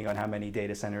depending on how many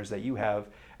data centers that you have,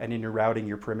 and then you're routing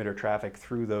your perimeter traffic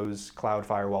through those cloud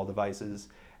firewall devices,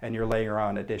 and you're layering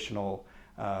on additional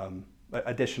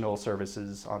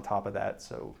services on top of that.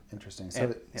 So interesting.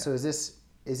 So is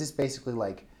this basically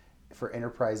like for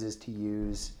enterprises to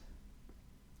use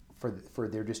for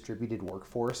their distributed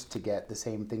workforce to get the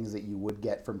same things that you would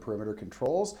get from perimeter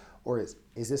controls, or is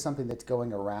this something that's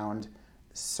going around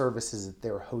services that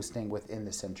they're hosting within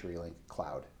the CenturyLink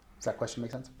cloud? Does that question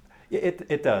make sense?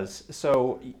 It does.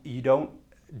 So you don't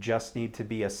just need to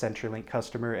be a CenturyLink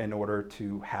customer in order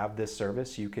to have this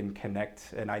service. You can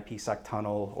connect an IPsec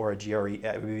tunnel or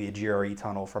maybe a GRE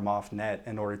tunnel from off-net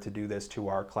in order to do this to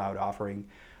our cloud offering.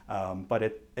 But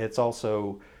it's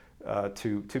also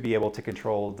to be able to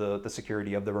control the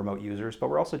security of the remote users. But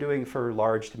we're also doing for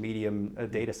large to medium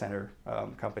data center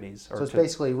companies. So it's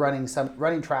basically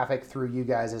running traffic through you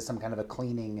guys as some kind of a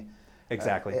cleaning,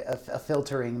 exactly, a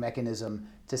filtering mechanism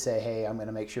to say, hey, I'm going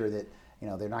to make sure that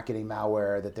they're not getting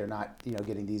malware, that they're not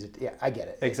getting these. Yeah, I get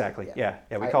it. Exactly. Yeah.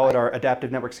 We call it our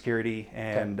adaptive network security,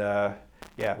 and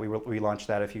we launched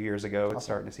that a few years ago. It's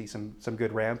starting to see some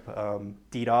good ramp.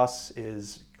 DDoS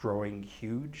is growing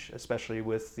huge, especially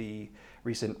with the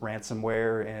recent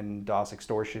ransomware and DOS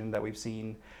extortion that we've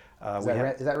seen. Is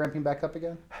that ramping back up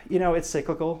again? It's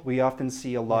cyclical. We often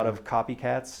see a lot of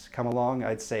copycats come along.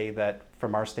 I'd say that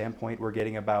from our standpoint, we're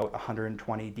getting about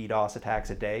 120 DDoS attacks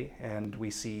a day, and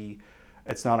we see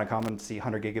it's not uncommon to see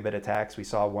 100 gigabit attacks. We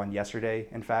saw one yesterday,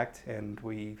 in fact, and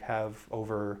we have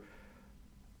over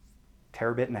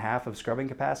terabit and a half of scrubbing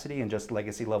capacity in just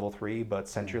legacy level 3, but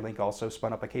CenturyLink also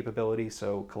spun up a capability,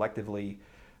 so collectively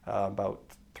about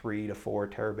 3 to 4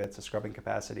 terabits of scrubbing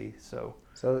capacity. So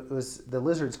it was the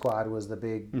Lizard Squad was the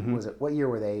big. Was it, what year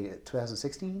were they?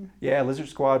 2016? Yeah, Lizard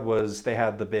Squad they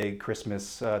had the big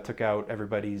Christmas, took out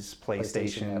everybody's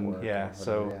PlayStation.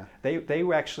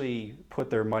 They actually put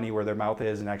their money where their mouth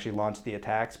is and actually launched the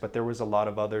attacks. But there was a lot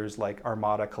of others like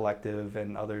Armada Collective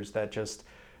and others that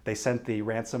they sent the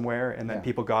ransomware and then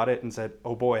people got it and said,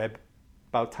 oh boy,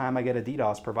 about time I get a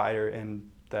DDoS provider, and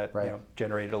that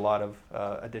generated a lot of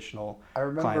additional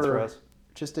clients for us.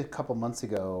 Just a couple months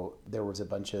ago, there was a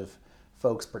bunch of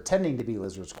folks pretending to be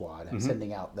Lizard Squad and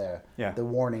sending out the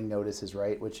warning notices,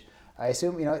 right? Which I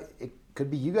assume it could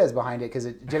be you guys behind it because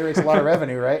it generates a lot of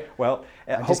revenue, right? Well,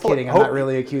 I'm just kidding. I'm not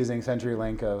really accusing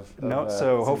CenturyLink of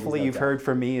so hopefully you've heard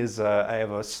from me is I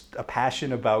have a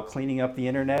passion about cleaning up the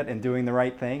internet and doing the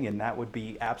right thing, and that would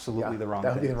be absolutely the wrong thing.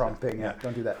 That would be the wrong thing. Yeah,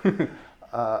 don't do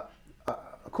that.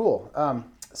 Cool.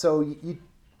 So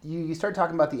you start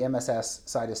talking about the MSS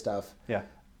side of stuff. Yeah.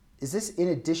 Is this in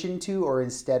addition to or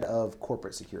instead of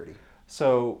corporate security?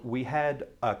 So we had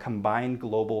a combined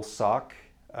global SOC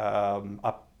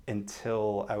up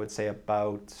until I would say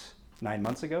about 9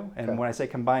 months ago. And when I say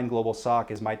combined global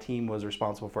SOC, is my team was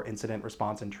responsible for incident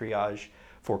response and triage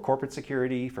for corporate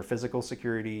security, for physical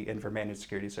security, and for managed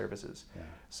security services. Yeah.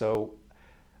 So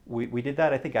we did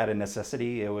that, I think, out of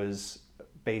necessity. It was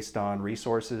based on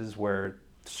resources where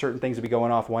certain things would be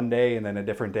going off one day, and then a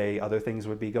different day other things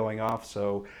would be going off.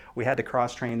 So we had to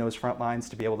cross-train those front lines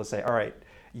to be able to say, all right,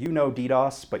 you know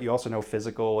DDoS, but you also know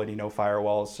physical and you know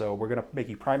firewalls. So we're going to make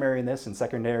you primary in this and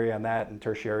secondary on that and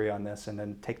tertiary on this, and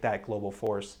then take that global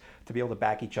force to be able to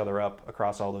back each other up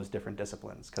across all those different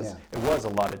disciplines, because it was a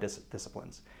lot of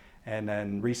disciplines. And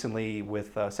then recently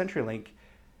with CenturyLink,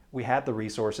 we had the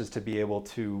resources to be able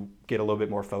to get a little bit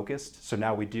more focused. So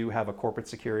now we do have a corporate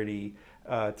security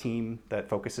team that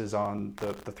focuses on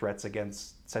the threats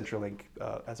against CenturyLink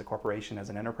as a corporation, as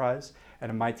an enterprise.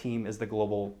 And my team is the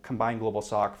combined global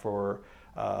SOC for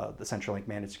the CenturyLink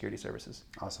managed security services.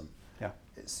 Awesome. Yeah.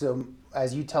 So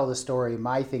as you tell the story,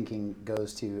 my thinking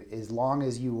goes to, as long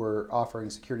as you were offering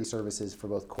security services for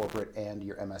both corporate and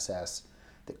your MSS,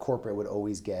 that corporate would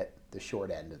always get the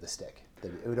short end of the stick.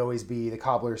 That it would always be the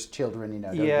cobbler's children,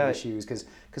 don't get issues, because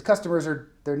customers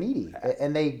they're needy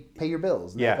and they pay your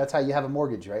bills. That's how you have a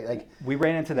mortgage, right? Like, we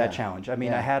ran into that challenge. I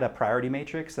mean, I had a priority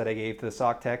matrix that I gave to the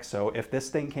SOC tech. So if this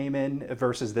thing came in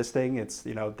versus this thing, it's,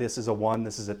 this is a 1,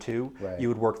 this is a 2, you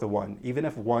would work the 1. Even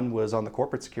if 1 was on the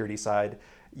corporate security side,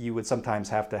 you would sometimes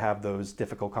have to have those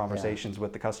difficult conversations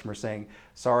with the customer saying,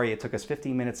 sorry, it took us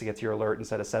 15 minutes to get to your alert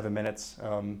instead of 7 minutes.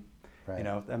 Right.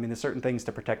 There's certain things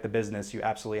to protect the business. You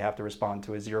absolutely have to respond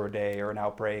to a 0-day or an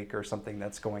outbreak or something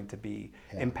that's going to be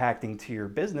impacting to your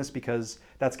business, because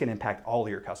that's going to impact all of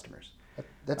your customers.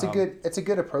 That's a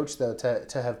good approach, though,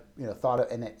 to have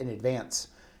thought in advance.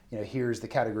 Here's the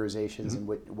categorizations and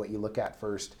what you look at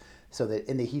first, so that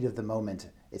in the heat of the moment,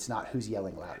 it's not who's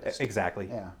yelling loudest. Exactly.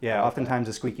 Yeah. Oftentimes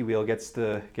the squeaky wheel gets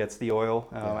the oil,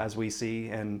 as we see,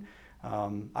 and.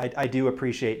 I do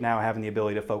appreciate now having the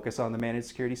ability to focus on the managed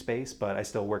security space, but I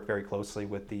still work very closely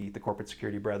with the corporate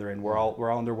security brethren. We're all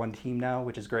under one team now,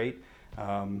 which is great,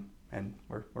 and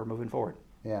we're moving forward.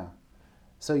 Yeah.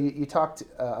 So you talked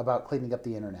about cleaning up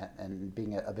the internet and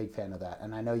being a big fan of that,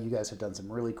 and I know you guys have done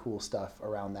some really cool stuff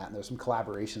around that, and there's some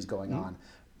collaborations going on.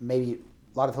 Maybe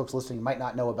a lot of folks listening might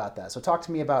not know about that. So talk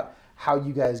to me about how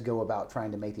you guys go about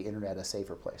trying to make the internet a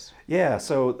safer place. Yeah,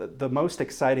 so the most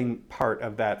exciting part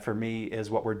of that for me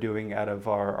is what we're doing out of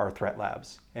our threat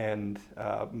labs. And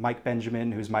Mike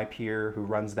Benjamin, who's my peer, who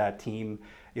runs that team,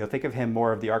 think of him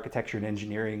more of the architecture and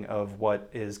engineering of what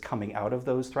is coming out of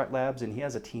those threat labs. And he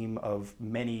has a team of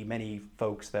many, many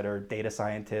folks that are data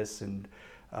scientists and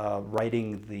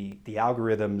writing the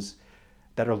algorithms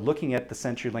that are looking at the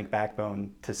CenturyLink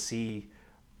backbone to see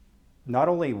not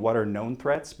only what are known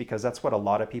threats, because that's what a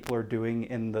lot of people are doing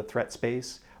in the threat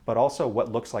space, but also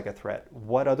what looks like a threat.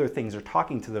 What other things are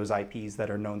talking to those IPs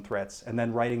that are known threats, and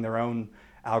then writing their own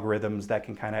algorithms that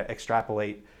can kind of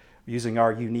extrapolate using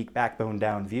our unique backbone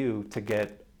down view to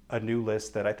get a new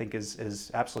list that I think is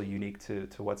absolutely unique to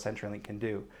what CenturyLink can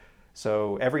do.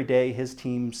 So every day his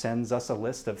team sends us a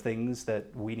list of things that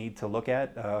we need to look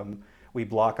at. We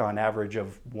block on average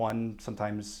of 1,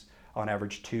 sometimes on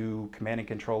average 2 command and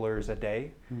controllers a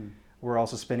day. We're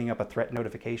also spinning up a threat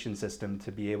notification system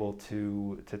to be able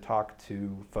to talk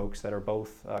to folks that are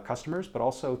both customers, but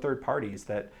also third parties,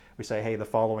 that we say, hey, the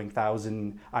following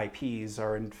 1,000 IPs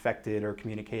are infected or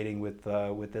communicating with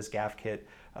this GAFKit,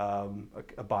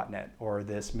 a botnet, or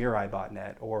this Mirai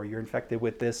botnet, or you're infected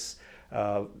with this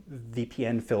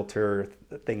VPN filter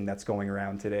thing that's going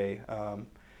around today.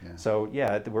 So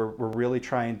we're really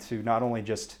trying to not only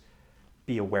just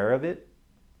be aware of it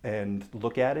and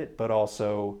look at it, but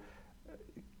also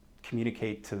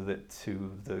communicate to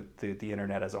the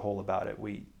internet as a whole about it.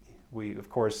 We of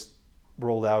course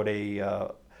rolled out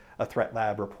a threat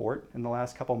lab report in the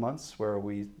last couple months where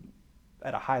we,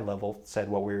 at a high level, said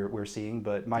what we're seeing.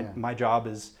 But my job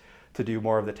is to do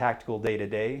more of the tactical day to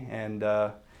day, and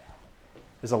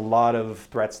there's a lot of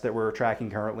threats that we're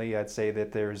tracking currently. I'd say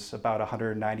that there's about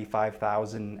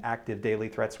 195,000 active daily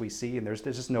threats we see, and there's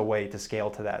just no way to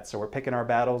scale to that. So we're picking our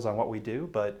battles on what we do,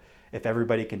 but if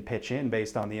everybody can pitch in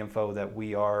based on the info that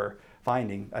we are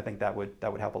finding, I think that would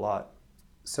help a lot.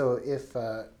 So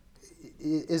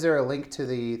is there a link to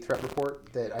the threat report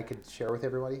that I could share with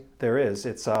everybody? There is.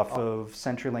 It's off of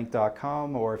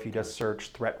CenturyLink.com, or if you just search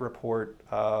threat report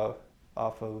off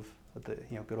of the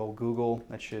good old Google,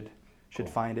 that should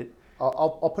find it.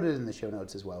 I'll put it in the show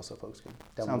notes as well, so folks can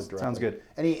download it directly. Sounds good.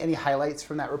 Any highlights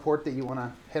from that report that you want to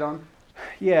hit on?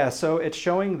 Yeah, so it's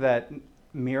showing that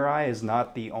Mirai is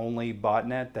not the only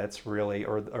botnet that's really,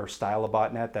 or style of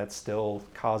botnet that's still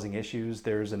causing issues.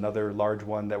 There's another large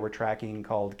one that we're tracking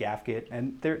called GAFKit,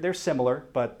 and they're similar,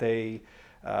 but they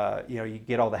you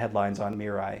get all the headlines on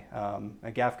Mirai.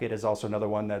 GAFKit is also another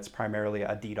one that's primarily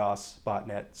a DDoS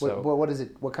botnet. So what is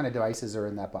it? What kind of devices are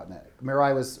in that botnet?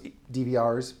 Mirai was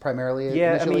DVRs primarily.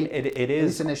 Yeah, initially? I mean it is. At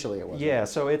least initially it was. Yeah,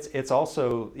 so it's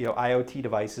also IoT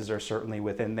devices are certainly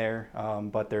within there,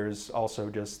 but there's also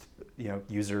just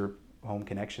user home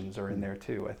connections are in there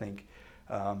too. I think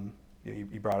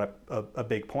you brought up a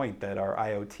big point that our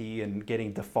IoT and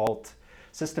getting default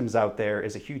systems out there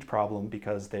is a huge problem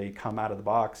because they come out of the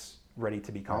box ready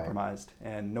to be compromised,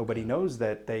 and nobody knows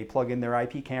that they plug in their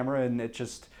IP camera and it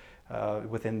just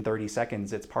within 30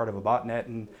 seconds it's part of a botnet,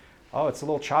 and it's a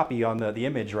little choppy on the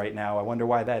image right now. I wonder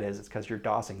why that is. It's because you're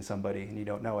DOSing somebody and you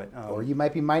don't know it. Or you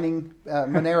might be mining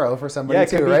Monero for somebody yeah,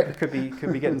 too, right? Could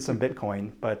be getting some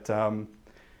Bitcoin, but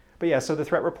yeah. So the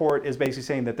threat report is basically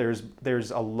saying that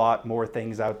there's a lot more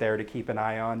things out there to keep an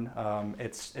eye on.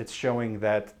 It's showing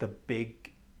that the big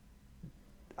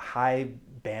high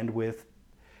bandwidth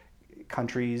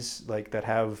countries like that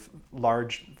have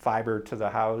large fiber to the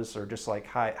house or just like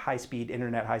high speed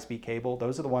internet, high speed cable,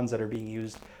 those are the ones that are being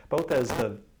used both as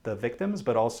the victims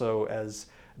but also as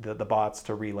the bots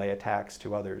to relay attacks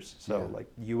to others. So like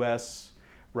US,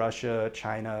 Russia,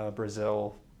 China,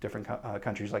 Brazil, different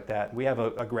countries like that. We have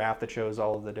a graph that shows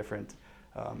all of the different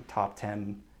top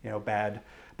 10 bad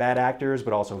actors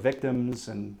but also victims,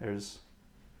 and there's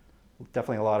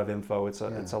definitely a lot of info. It's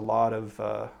a lot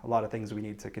of things we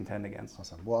need to contend against.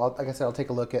 Awesome. Well, like I said, I'll take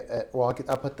a look at I'll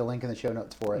put the link in the show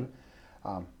notes for it.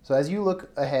 So as you look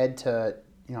ahead to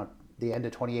the end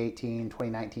of 2018,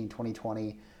 2019,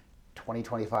 2020,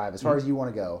 2025, as far as you want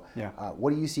to go,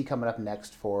 what do you see coming up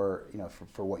next for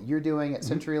for what you're doing at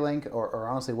CenturyLink, or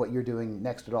honestly what you're doing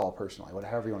next at all personally,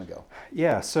 however you want to go?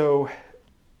 Yeah. So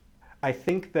I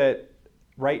think that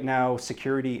right now,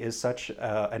 security is such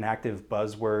an active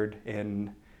buzzword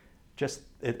in just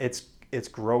it's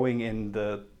growing in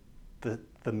the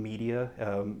media.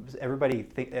 Everybody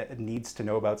needs to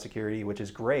know about security, which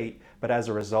is great. But as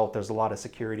a result, there's a lot of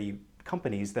security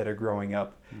companies that are growing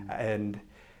up, and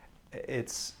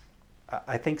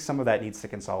I think some of that needs to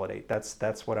consolidate.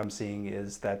 That's what I'm seeing,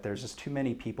 is that there's just too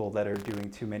many people that are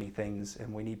doing too many things,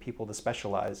 and we need people to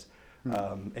specialize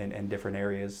in different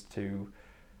areas to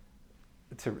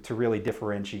really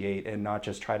differentiate and not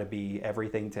just try to be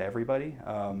everything to everybody.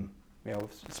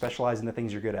 Specialize in the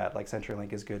things you're good at. Like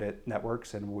CenturyLink is good at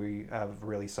networks, and we have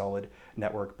really solid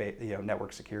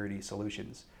network security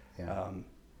solutions. Yeah.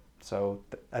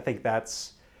 I think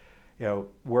that's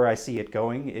where I see it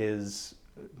going is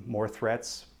more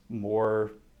threats,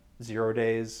 more 0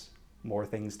 days, more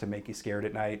things to make you scared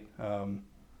at night.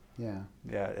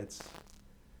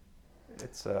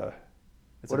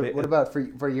 What about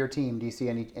for your team? Do you see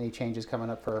any changes coming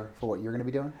up for what you're going to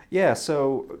be doing? Yeah,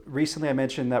 so recently I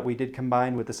mentioned that we did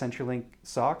combine with the CenturyLink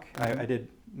SOC. I did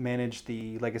manage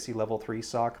the legacy level 3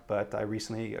 SOC, but I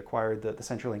recently acquired the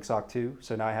CenturyLink SOC 2.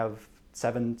 So now I have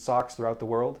 7 SOCs throughout the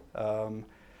world.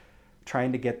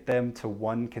 Trying to get them to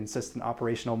one consistent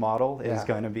operational model is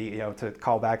going to be, to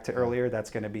call back to earlier, that's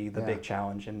going to be the big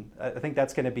challenge. And I think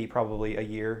that's going to be probably a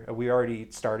year. We already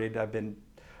started. I've been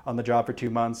on the job for 2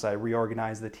 months. I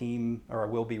reorganized the team, or I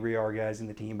will be reorganizing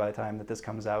the team by the time that this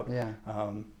comes out.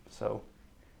 It's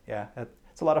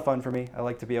a lot of fun for me. I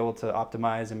like to be able to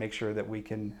optimize and make sure that we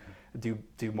can do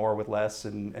more with less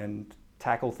and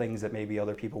tackle things that maybe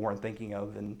other people weren't thinking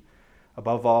of, and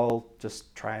above all,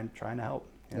 just trying to help.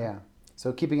 Yeah.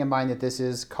 So keeping in mind that this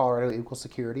is Colorado Equal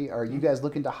Security, are you guys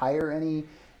looking to hire any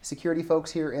security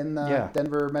folks here in the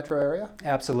Denver metro area?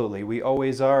 Absolutely. We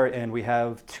always are, and we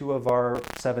have 2 of our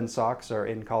 7 SOCs are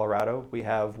in Colorado. We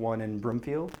have one in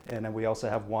Broomfield, and then we also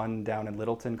have one down in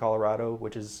Littleton, Colorado,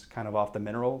 which is kind of off the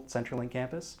Mineral CenturyLink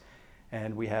campus.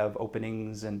 And we have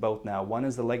openings in both now. One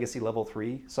is the Legacy Level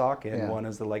 3 SOC, and one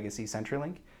is the Legacy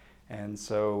CenturyLink. And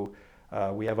so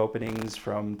we have openings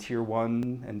from Tier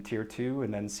 1 and Tier 2,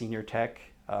 and then Senior Tech.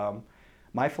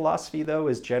 My philosophy, though,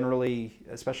 is generally,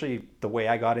 especially the way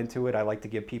I got into it, I like to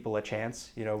give people a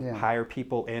chance. Hire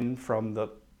people in from the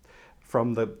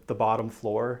bottom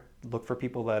floor. Look for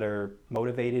people that are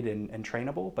motivated and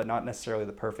trainable, but not necessarily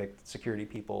the perfect security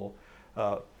people,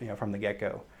 from the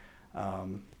get-go.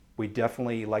 We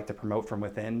definitely like to promote from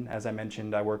within. As I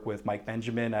mentioned, I work with Mike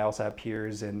Benjamin. I also have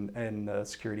peers in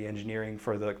security engineering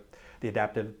for the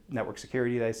adaptive network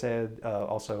security that I said,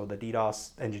 also the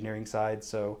DDoS engineering side.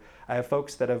 So I have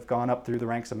folks that have gone up through the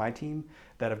ranks of my team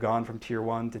that have gone from Tier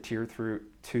 1 to Tier 2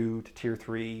 to Tier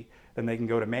 3. Then they can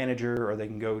go to manager, or they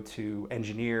can go to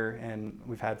engineer. And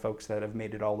we've had folks that have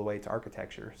made it all the way to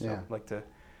architecture. So I'd like to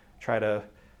try to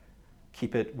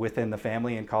keep it within the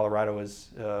family. And Colorado is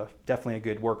definitely a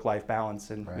good work-life balance.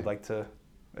 And we'd like to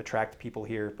attract people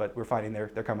here, but we're finding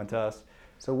they're coming to us.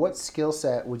 So what skill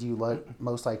set would you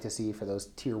most like to see for those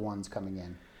tier ones coming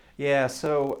in? Yeah,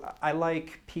 so I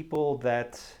like people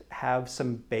that have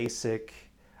some basic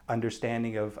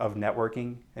understanding of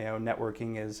networking.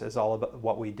 Networking is all about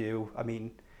what we do. I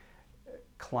mean,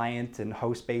 client and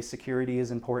host-based security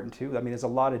is important too. I mean, there's a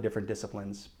lot of different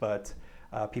disciplines, but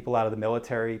people out of the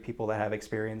military, people that have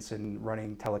experience in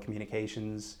running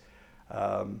telecommunications,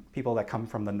 people that come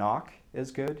from the NOC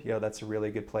is good. That's a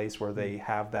really good place where they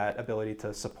have that ability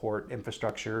to support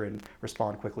infrastructure and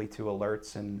respond quickly to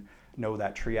alerts and know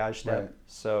that triage step. Right.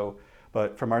 So,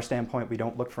 but from our standpoint, we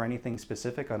don't look for anything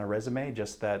specific on a resume,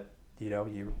 just that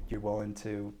you're willing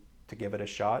to give it a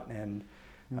shot and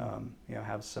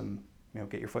have some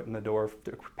get your foot in the door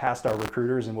past our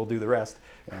recruiters, and we'll do the rest.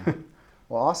 Yeah.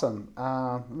 Well, awesome.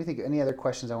 Let me think. Any other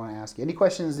questions I want to ask you? Any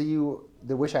questions that you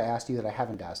wish I asked you that I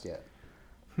haven't asked yet?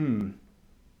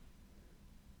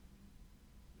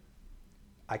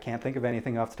 I can't think of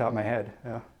anything off the top of my head.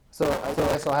 Yeah. So I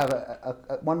guess I'll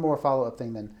have one more follow-up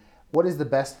thing then. What is the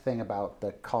best thing about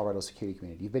the Colorado security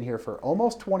community? You've been here for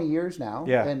almost 20 years now,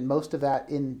 yeah. And most of that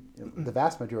the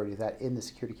vast majority of that in the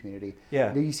security community.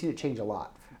 Yeah. You've seen it change a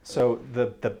lot. So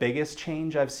the biggest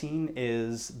change I've seen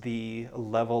is the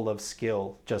level of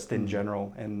skill just in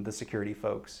general in the security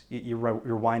folks. You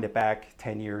rewind it back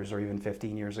 10 years or even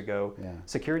 15 years ago. Yeah.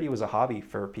 Security was a hobby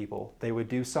for people. They would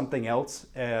do something else.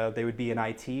 They would be in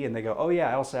IT and they go, oh yeah,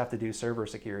 I also have to do server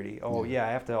security. Oh yeah, I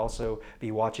have to also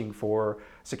be watching for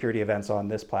security events on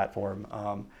this platform.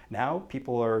 Now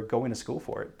people are going to school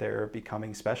for it. They're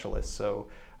becoming specialists. So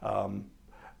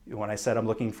when I said I'm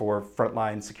looking for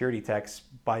frontline security techs,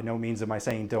 by no means am I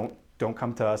saying don't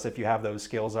come to us if you have those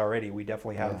skills already. We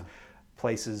definitely have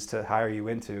places to hire you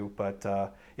into, but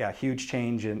huge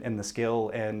change in the skill,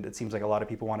 and it seems like a lot of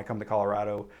people want to come to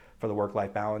Colorado for the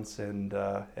work-life balance, and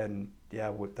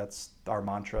that's our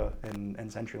mantra in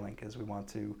CenturyLink is we want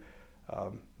to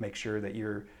make sure that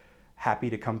you're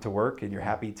happy to come to work and you're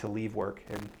happy to leave work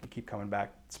and you keep coming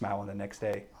back smiling the next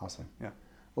day. Awesome. Yeah.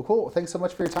 Well, cool. Thanks so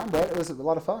much for your time, Brett. It was a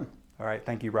lot of fun. All right.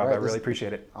 Thank you, Rob. Right, I really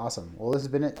appreciate it. Awesome. Well, this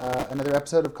has been another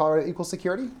episode of Colorado Equals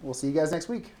Security. We'll see you guys next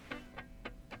week.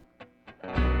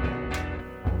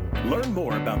 Learn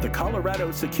more about the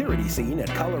Colorado security scene at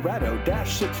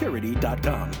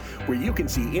colorado-security.com, where you can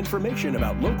see information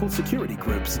about local security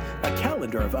groups, a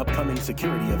calendar of upcoming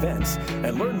security events,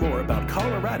 and learn more about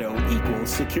Colorado Equals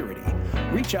Security.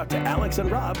 Reach out to Alex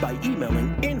and Rob by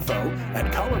emailing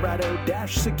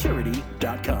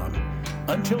info@colorado-security.com.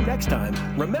 Until next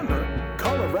time, remember,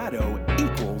 Colorado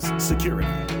equals security.